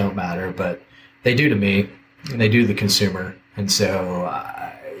competitions don't matter, but they do to me, and they do to the consumer. And so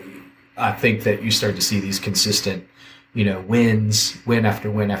I think that you start to see these consistent, wins, win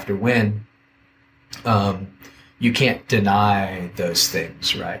after win after win. You can't deny those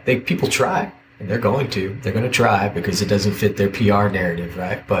things, right? People try, and they're going to try because it doesn't fit their PR narrative,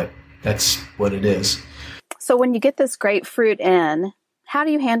 right? But that's what it is. So when you get this great fruit in, how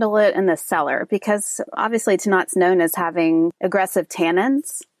do you handle it in the cellar? Because obviously Tannat's known as having aggressive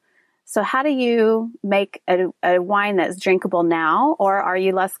tannins. So how do you make a wine that's drinkable now, or are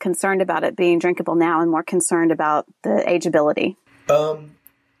you less concerned about it being drinkable now and more concerned about the ageability?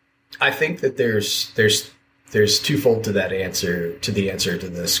 I think that there's twofold to the answer to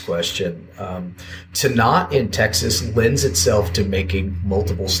this question. Tannat in Texas lends itself to making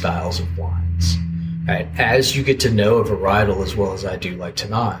multiple styles of wines. Right? As you get to know a varietal as well as I do like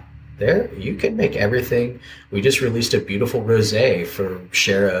Tannat, there you can make everything. We just released a beautiful rosé for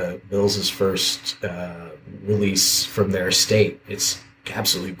Shara Mills's first release from their estate. It's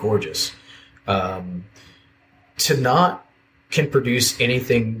absolutely gorgeous. Tannat can produce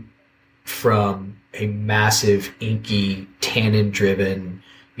anything from a massive, inky, tannin-driven,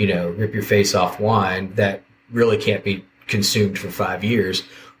 rip your face off wine that really can't be consumed for 5 years,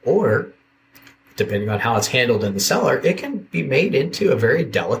 or depending on how it's handled in the cellar, it can be made into a very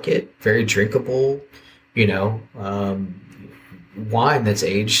delicate, very drinkable, wine that's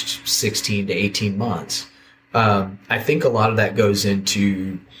aged 16 to 18 months. I think a lot of that goes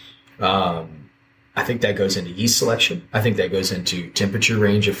into, yeast selection. I think that goes into temperature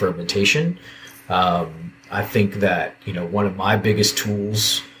range of fermentation. I think that, one of my biggest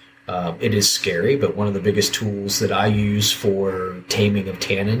tools, it is scary, but one of the biggest tools that I use for taming of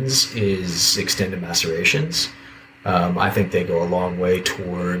tannins is extended macerations. I think they go a long way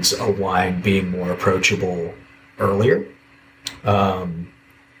towards a wine being more approachable earlier.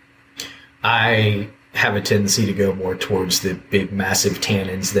 I have a tendency to go more towards the big, massive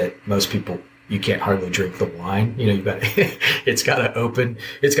tannins that most people, you can't hardly drink the wine. It's got to open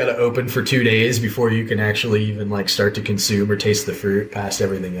for 2 days before you can actually even start to consume or taste the fruit past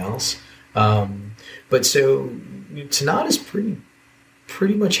everything else. But so Tannat is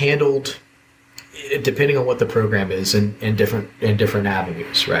pretty much handled, depending on what the program is, in different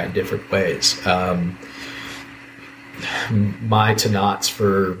avenues, right? In different ways. My Tannats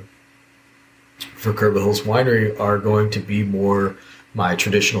for Kerrville Hills Winery are going to be more my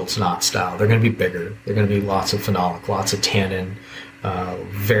traditional Tannat style. They're going to be bigger. They're going to be lots of phenolic, lots of tannin,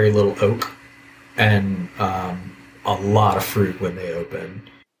 very little oak, and a lot of fruit when they open.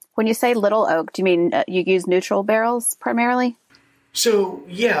 When you say little oak, do you mean you use neutral barrels primarily? So,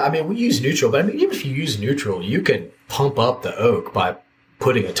 yeah, we use neutral, but even if you use neutral, you can pump up the oak by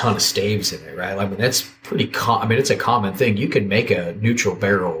putting a ton of staves in it, right? That's pretty it's a common thing. You can make a neutral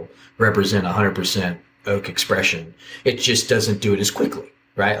barrel represent 100% oak expression. It just doesn't do it as quickly,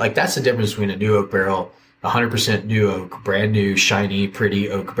 right? That's the difference between a new oak barrel, 100% new oak, brand new, shiny, pretty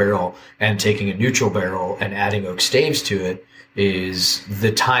oak barrel, and taking a neutral barrel and adding oak staves to it is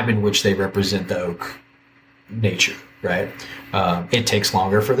the time in which they represent the oak nature, right? It takes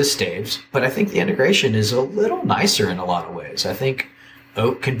longer for the staves, but I think the integration is a little nicer in a lot of ways. I think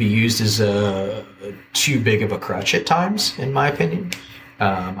oak can be used as too big of a crutch at times, in my opinion.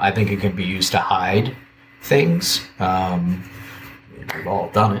 I think it can be used to hide things. We've all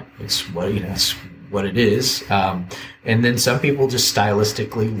done it. It's what it is. And then some people just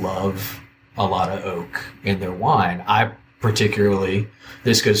stylistically love a lot of oak in their wine.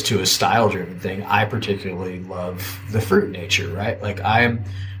 This goes to a style-driven thing. I particularly love the fruit nature, right?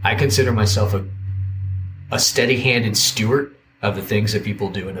 I consider myself a steady-handed steward of the things that people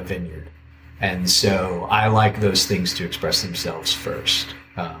do in a vineyard. And so I like those things to express themselves first.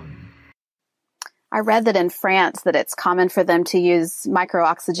 I read that in France that it's common for them to use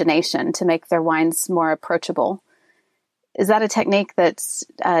microoxygenation to make their wines more approachable. Is that a technique that's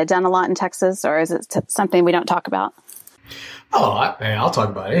done a lot in Texas, or is it something we don't talk about? Oh, I'll talk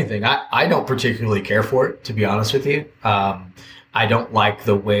about anything. I don't particularly care for it, to be honest with you. I don't like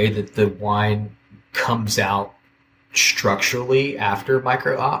the way that the wine comes out structurally after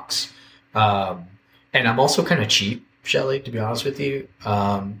micro-ox. And I'm also kind of cheap Shelley, to be honest with you.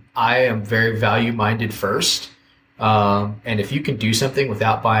 I am very value-minded first. And if you can do something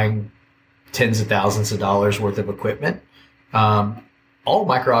without buying tens of thousands of dollars worth of equipment, all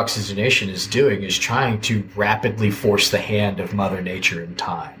microoxygenation is doing is trying to rapidly force the hand of Mother Nature in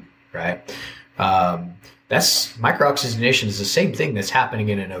time, right? That's microoxygenation is the same thing that's happening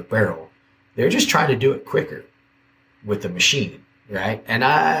in an oak barrel. They're just trying to do it quicker with the machine, right? And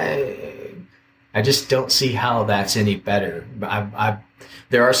I just don't see how that's any better.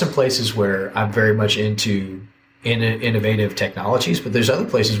 There are some places where I'm very much into innovative technologies, but there's other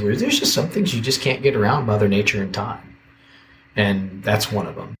places where there's just some things you just can't get around Mother Nature in time. And that's one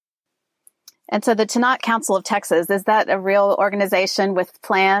of them. And so the Tanat Council of Texas, is that a real organization with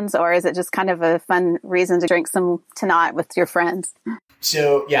plans, or is it just kind of a fun reason to drink some Tanat with your friends?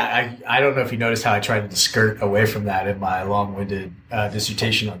 So, yeah, I don't know if you noticed how I tried to skirt away from that in my long-winded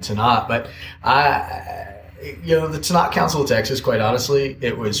dissertation on Tanat, but the Tanat Council of Texas, quite honestly,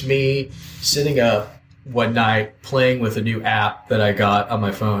 it was me sitting up one night playing with a new app that I got on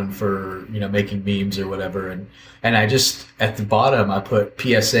my phone for, making memes or whatever. And I just, at the bottom, I put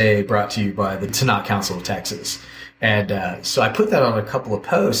PSA brought to you by the Tanat Council of Texas. And so I put that on a couple of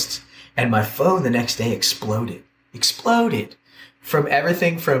posts, and my phone the next day exploded from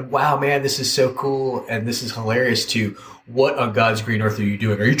everything from, wow, man, this is so cool and this is hilarious, to what on God's green earth are you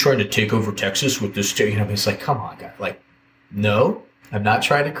doing? Are you trying to take over Texas with this? It's like, come on, guy. Like, no. I'm not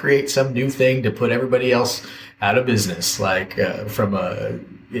trying to create some new thing to put everybody else out of business, from a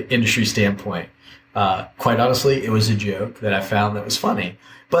industry standpoint. Quite honestly, it was a joke that I found that was funny.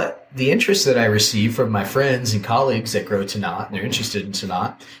 But the interest that I received from my friends and colleagues that grow Tanat, and they're interested in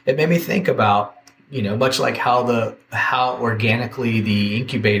Tanat, it made me think about, much like how organically the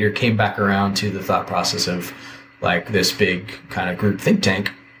incubator came back around to the thought process of this big kind of group think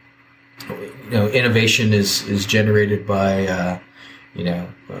tank. Innovation is generated by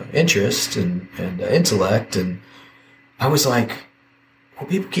interest and intellect. And I was like, well,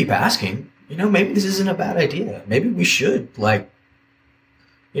 people keep asking, maybe this isn't a bad idea. Maybe we should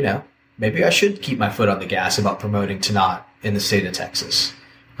maybe I should keep my foot on the gas about promoting Tanat in the state of Texas.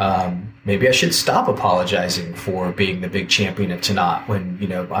 Maybe I should stop apologizing for being the big champion of Tanat when,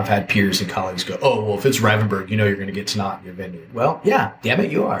 I've had peers and colleagues go, oh, well, if it's Ravensburg, you're going to get Tanat in your vineyard. Well, yeah, damn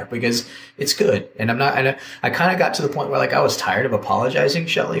it, you are, because it's good. And I kind of got to the point where I was tired of apologizing,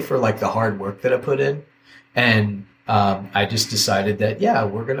 Shelley, for the hard work that I put in. And, I just decided that, yeah,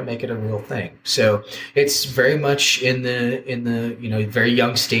 we're going to make it a real thing. So it's very much in the very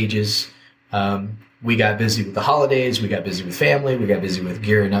young stages. We got busy with the holidays. We got busy with family. We got busy with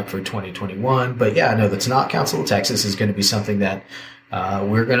gearing up for 2021. But yeah, no, the Tanat Council of Texas is going to be something that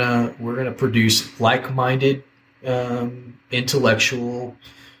we're gonna produce like-minded intellectual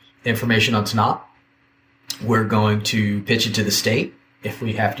information on Tanat. We're going to pitch it to the state. If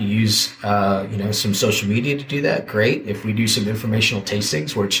we have to use some social media to do that, great. If we do some informational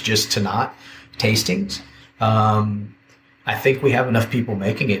tastings where it's just Tanat tastings, I think we have enough people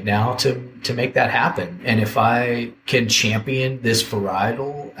making it now to make that happen. And if I can champion this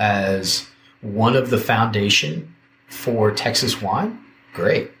varietal as one of the foundation for Texas wine,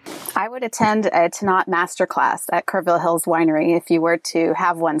 great. I would attend a Tanat masterclass at Kerrville Hills Winery if you were to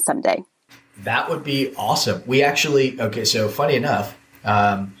have one someday. That would be awesome. We actually, so funny enough,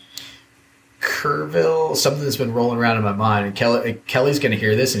 Kerrville, something that's been rolling around in my mind, and Kelly's going to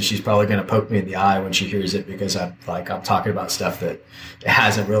hear this, and she's probably going to poke me in the eye when she hears it, because I'm talking about stuff that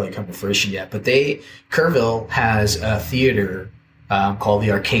hasn't really come to fruition yet. But Kerrville has a theater called the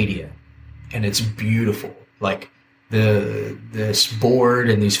Arcadia, and it's beautiful. This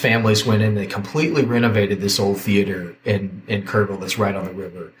board and these families went in, they completely renovated this old theater in Kerrville that's right on the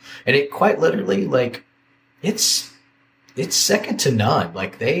river, and it quite literally it's second to none.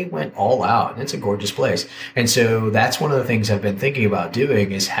 They went all out, and it's a gorgeous place. And so that's one of the things I've been thinking about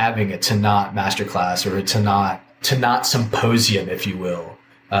doing, is having a Tanat masterclass or a Tanat symposium, if you will,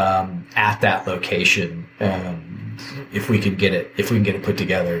 at that location. If we can get it put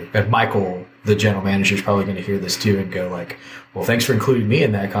together. And Michael, the general manager, is probably going to hear this too and go well, thanks for including me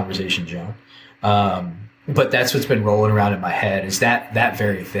in that conversation, John. But that's what's been rolling around in my head, is that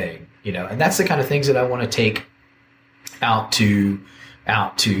very thing, and that's the kind of things that I want to take out to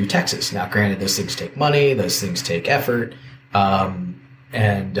Texas. Now, granted, those things take money, those things take effort. It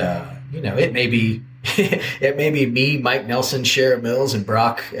may be it may be me, Mike Nelson, Shara Mills, and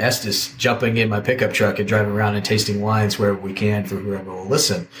Brock Estes jumping in my pickup truck and driving around and tasting wines wherever we can for whoever will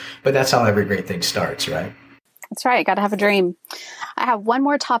listen. But that's how every great thing starts, right? That's right. Got to have a dream. I have one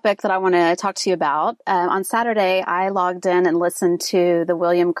more topic that I want to talk to you about. On Saturday, I logged in and listened to the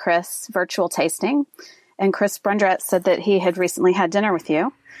William Chris virtual tasting. and Chris Brundrett said that he had recently had dinner with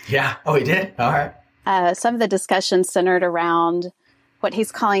you. Yeah. Oh, he did? All right. Some of the discussion centered around what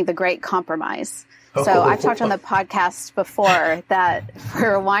he's calling the Great Compromise. So I've talked on the podcast before that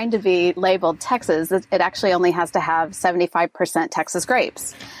for a wine to be labeled Texas, it actually only has to have 75% Texas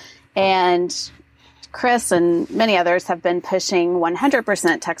grapes. And Chris and many others have been pushing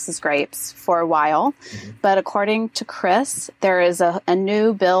 100% Texas grapes for a while. Mm-hmm. But according to Chris, there is a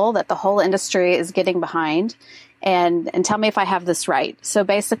new bill that the whole industry is getting behind. And tell me if I have this right. So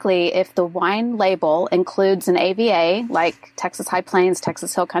basically, if the wine label includes an AVA, like Texas High Plains,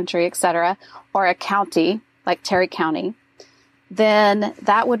 Texas Hill Country, et cetera, or a county, like Terry County, then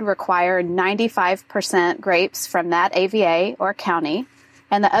that would require 95% grapes from that AVA or county,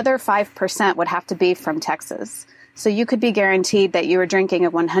 and the other 5% would have to be from Texas. So you could be guaranteed that you are drinking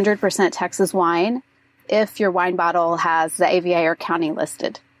a 100% Texas wine if your wine bottle has the AVA or county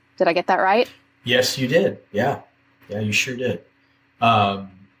listed. Did I get that right? Yes, you did. Yeah. Yeah, you sure did.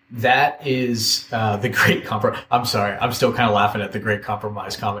 That is the Great Compromise. I'm sorry. I'm still kind of laughing at the Great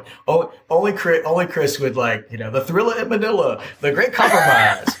Compromise comment. Oh, only Chris would like, the Thrilla in Manila, the Great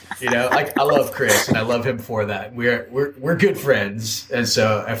Compromise. Like I love Chris and I love him for that. We're good friends. And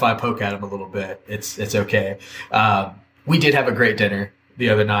so if I poke at him a little bit, it's okay. We did have a great dinner the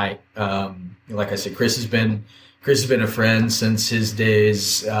other night. Like I said, Chris has been a friend since his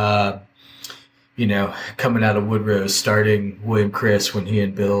days, coming out of Woodrose, starting William Chris when he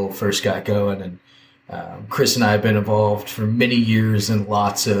and Bill first got going. And Chris and I have been involved for many years in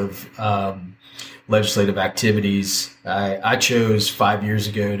lots of legislative activities. I chose 5 years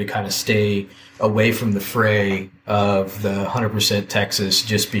ago to kind of stay away from the fray of the 100% Texas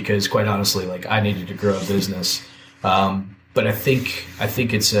just because, quite honestly, like I needed to grow a business. But I think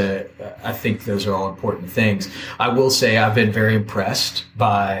those are all important things. I will say I've been very impressed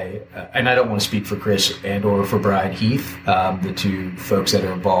by, and I don't want to speak for Chris and or for Brian Heath, the two folks that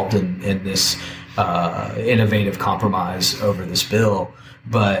are involved in this innovative compromise over this bill.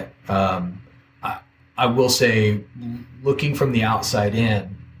 But I will say, looking from the outside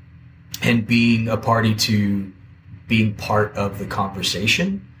in and being a party to being part of the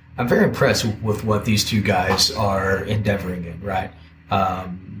conversation, I'm very impressed with what these two guys are endeavoring in, right?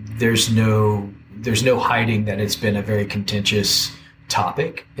 There's no hiding that it's been a very contentious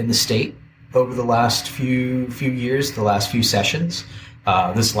topic in the state over the last few years, the last few sessions.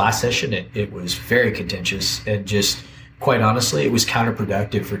 This last session, it was very contentious and just, quite honestly, it was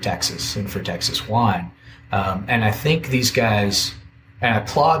counterproductive for Texas and for Texas wine. And I think these guys, and I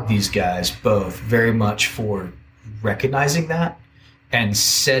applaud these guys both very much for recognizing that and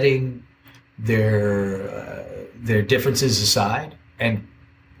setting their differences aside and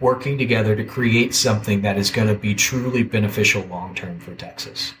working together to create something that is going to be truly beneficial long-term for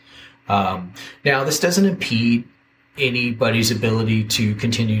Texas. Now, this doesn't impede anybody's ability to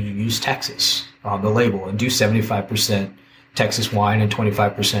continue to use Texas on the label and do 75% Texas wine and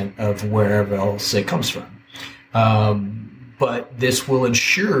 25% of wherever else it comes from. But this will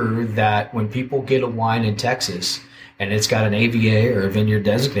ensure that when people get a wine in Texas and it's got an AVA or a vineyard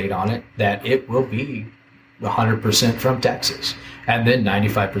designate on it, that it will be 100% from Texas. And then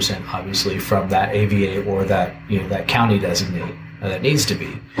 95% obviously from that AVA or that, that county designate that needs to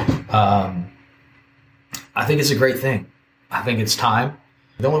be. I think it's a great thing. I think it's time.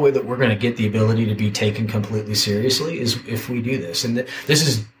 The only way that we're going to get the ability to be taken completely seriously is if we do this. And this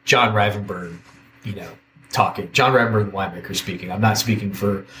is John Rivenburg, talking. John Rivenburg, the winemaker, speaking. I'm not speaking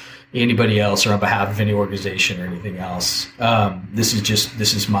for anybody else or on behalf of any organization or anything else. This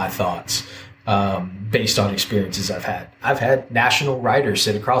is my thoughts based on experiences I've had. I've had national writers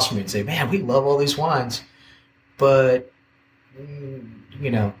sit across from me and say, "Man, we love all these wines, but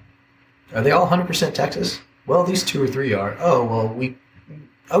are they all 100% Texas? Well, these 2 or 3 are. Oh, well,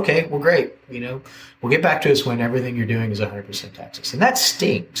 okay, well, great. We'll get back to us when everything you're doing is 100% Texas." And that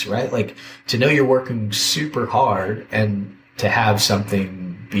stings, right? Like to know you're working super hard and to have something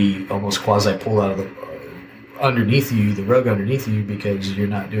be almost quasi pulled out of the rug underneath you because you're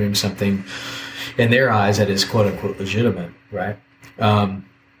not doing something in their eyes that is quote unquote legitimate, right?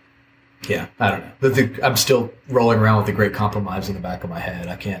 Yeah, I don't know. I'm still rolling around with the Great Compromise in the back of my head.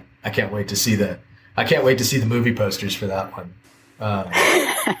 I can't wait to see the movie posters for that one.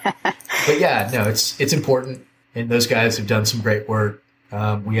 But yeah, no, it's important, and those guys have done some great work.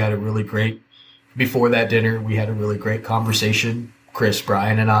 We had a really great before that dinner. We had a really great conversation, Chris,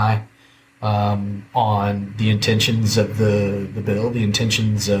 Brian, and I, on the intentions of the bill, the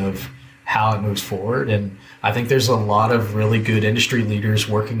intentions of how it moves forward, and I think there's a lot of really good industry leaders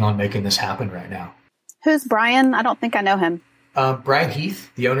working on making this happen right now. Who's Brian? I don't think I know him. Brian Heath,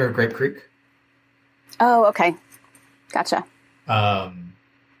 the owner of Grape Creek. Oh, okay. Gotcha. And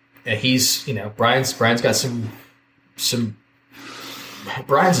he's, Brian's got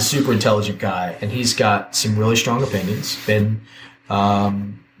Brian's a super intelligent guy, and he's got some really strong opinions. And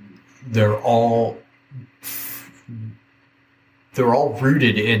they're all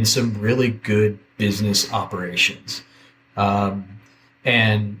rooted in some really good business operations,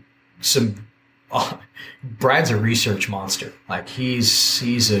 and some. Brian's a research monster. Like he'll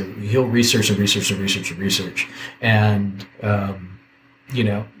research and research and research and research, and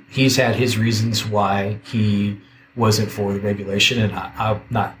he's had his reasons why he wasn't for the regulation, and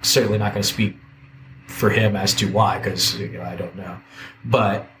I'm certainly not going to speak for him as to why, because I don't know.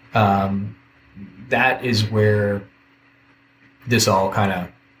 But that is where this all kind of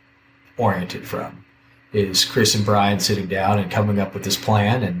oriented from, is Chris and Brian sitting down and coming up with this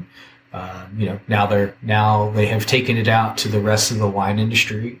plan, and now they have taken it out to the rest of the wine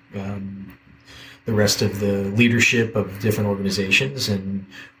industry, the rest of the leadership of different organizations, and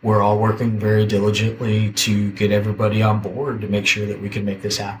we're all working very diligently to get everybody on board to make sure that we can make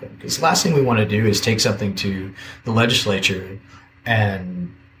this happen. Because the last thing we want to do is take something to the legislature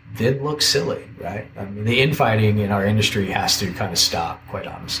and then look silly, right? I mean, the infighting in our industry has to kind of stop, quite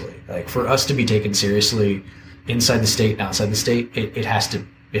honestly. Like, for us to be taken seriously inside the state and outside the state, it has to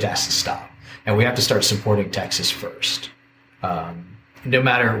stop. And we have to start supporting Texas first. No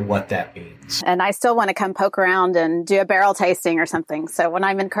matter what that means. And I still want to come poke around and do a barrel tasting or something. So when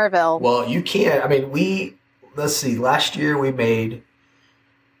I'm in Kerrville. Well, you can. I mean, let's see, last year we made,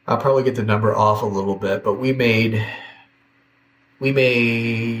 I'll probably get the number off a little bit, but we made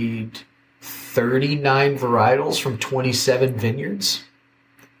 39 varietals from 27 vineyards.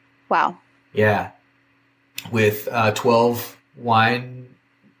 Wow. Yeah. With 12 wine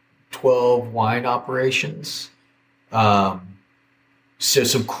operations. So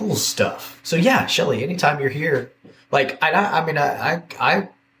some cool stuff. So yeah, Shelley, anytime you're here, like, I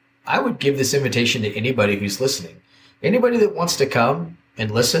would give this invitation to anybody who's listening. Anybody that wants to come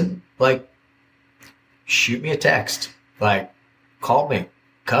and listen, like, shoot me a text, like, call me,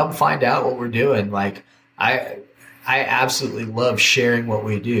 come find out what we're doing. Like, I absolutely love sharing what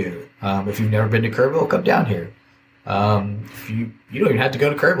we do. If you've never been to Kerrville, come down here. If you don't even have to go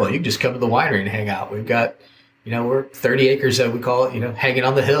to Kerrville. You can just come to the winery and hang out. We've got, we're 30 acres that we call it, hanging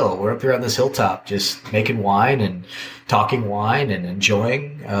on the hill. We're up here on this hilltop, just making wine and talking wine and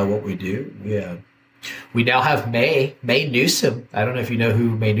enjoying what we do. We now have Mae Newsom. I don't know if you know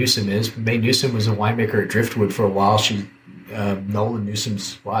who Mae Newsom is. Mae Newsom was a winemaker at Driftwood for a while. She, Nolan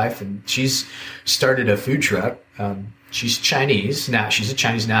Newsom's wife, and she's started a food truck. She's Chinese. Now she's a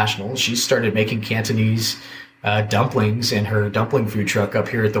Chinese national. She started making Cantonese dumplings in her dumpling food truck up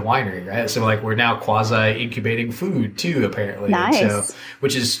here at the winery, right? So, like, we're now quasi incubating food too, apparently. Nice. And so,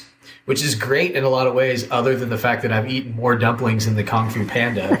 which is great in a lot of ways, other than the fact that I've eaten more dumplings than the Kung Fu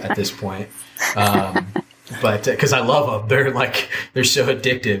Panda at this point. But because I love them, they're so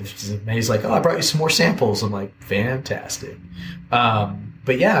addictive. May's like, oh, I brought you some more samples. I'm like, fantastic.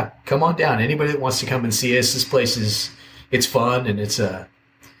 But yeah, come on down. Anybody that wants to come and see us, this place it's fun, and it's an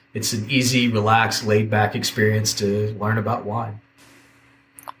easy, relaxed, laid-back experience to learn about wine.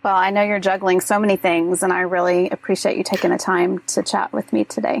 Well, I know you're juggling so many things, and I really appreciate you taking the time to chat with me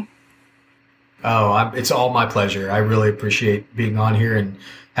today. Oh, it's all my pleasure. I really appreciate being on here and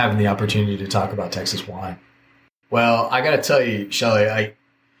having the opportunity to talk about Texas wine. Well, I got to tell you, Shelley,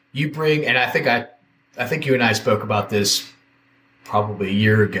 you bring, and I think you and I spoke about this probably a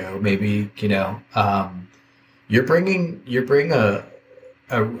year ago, maybe, you're bringing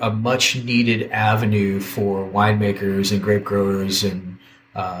a much needed avenue for winemakers and grape growers and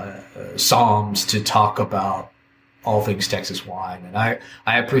somms to talk about all things Texas wine. And I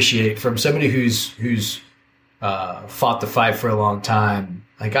appreciate, from somebody who's fought the fight for a long time,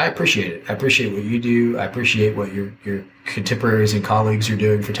 like, I appreciate it. I appreciate what you do. I appreciate what your contemporaries and colleagues are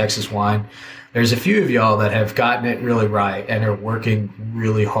doing for Texas wine. There's a few of y'all that have gotten it really right and are working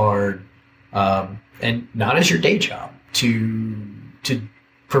really hard, and not as your day job, to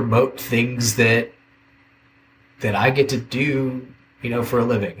promote things that I get to do, for a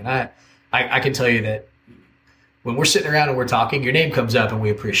living. And I can tell you that when we're sitting around and we're talking, your name comes up and we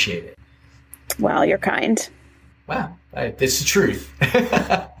appreciate it. Well, you're kind. Wow. It's the truth.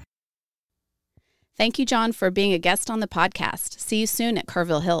 Thank you, John, for being a guest on the podcast. See you soon at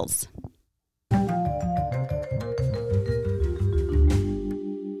Kerrville Hills.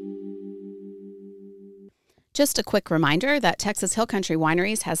 Just a quick reminder that Texas Hill Country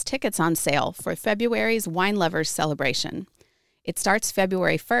Wineries has tickets on sale for February's Wine Lovers Celebration. It starts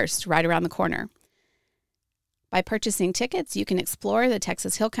February 1st, right around the corner. By purchasing tickets, you can explore the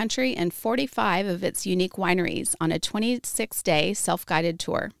Texas Hill Country and 45 of its unique wineries on a 26-day self-guided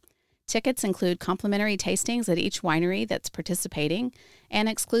tour. Tickets include complimentary tastings at each winery that's participating and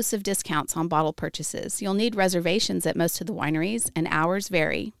exclusive discounts on bottle purchases. You'll need reservations at most of the wineries, and hours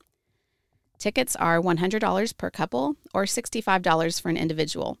vary. Tickets are $100 per couple or $65 for an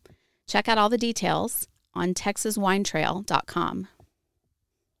individual. Check out all the details on TexasWineTrail.com.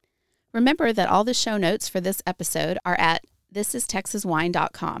 Remember that all the show notes for this episode are at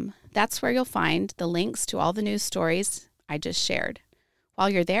thisistexaswine.com. That's where you'll find the links to all the news stories I just shared. While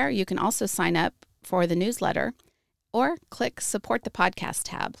you're there, you can also sign up for the newsletter or click Support the Podcast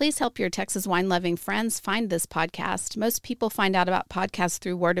tab. Please help your Texas wine-loving friends find this podcast. Most people find out about podcasts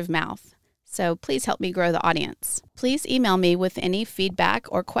through word of mouth, so please help me grow the audience. Please email me with any feedback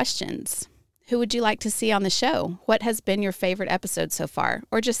or questions. Who would you like to see on the show? What has been your favorite episode so far?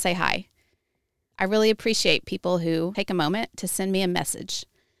 Or just say hi. I really appreciate people who take a moment to send me a message.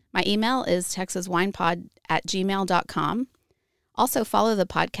 My email is texaswinepod@gmail.com. Also follow the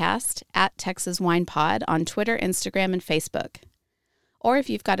podcast at Texas Wine Pod on Twitter, Instagram, and Facebook. Or if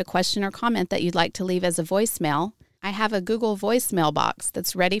you've got a question or comment that you'd like to leave as a voicemail, I have a Google voicemail box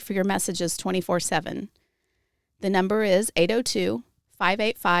that's ready for your messages 24/7. The number is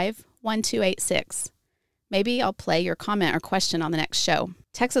 802-585-1286. Maybe I'll play your comment or question on the next show.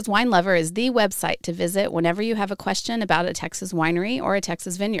 Texas Wine Lover is the website to visit whenever you have a question about a Texas winery or a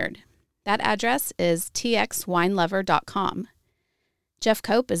Texas vineyard. That address is txwinelover.com. Jeff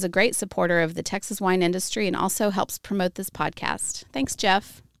Cope is a great supporter of the Texas wine industry and also helps promote this podcast. Thanks,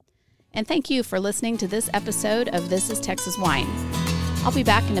 Jeff. And thank you for listening to this episode of This is Texas Wine. I'll be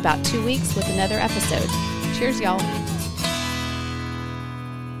back in about 2 weeks with another episode. Cheers, y'all.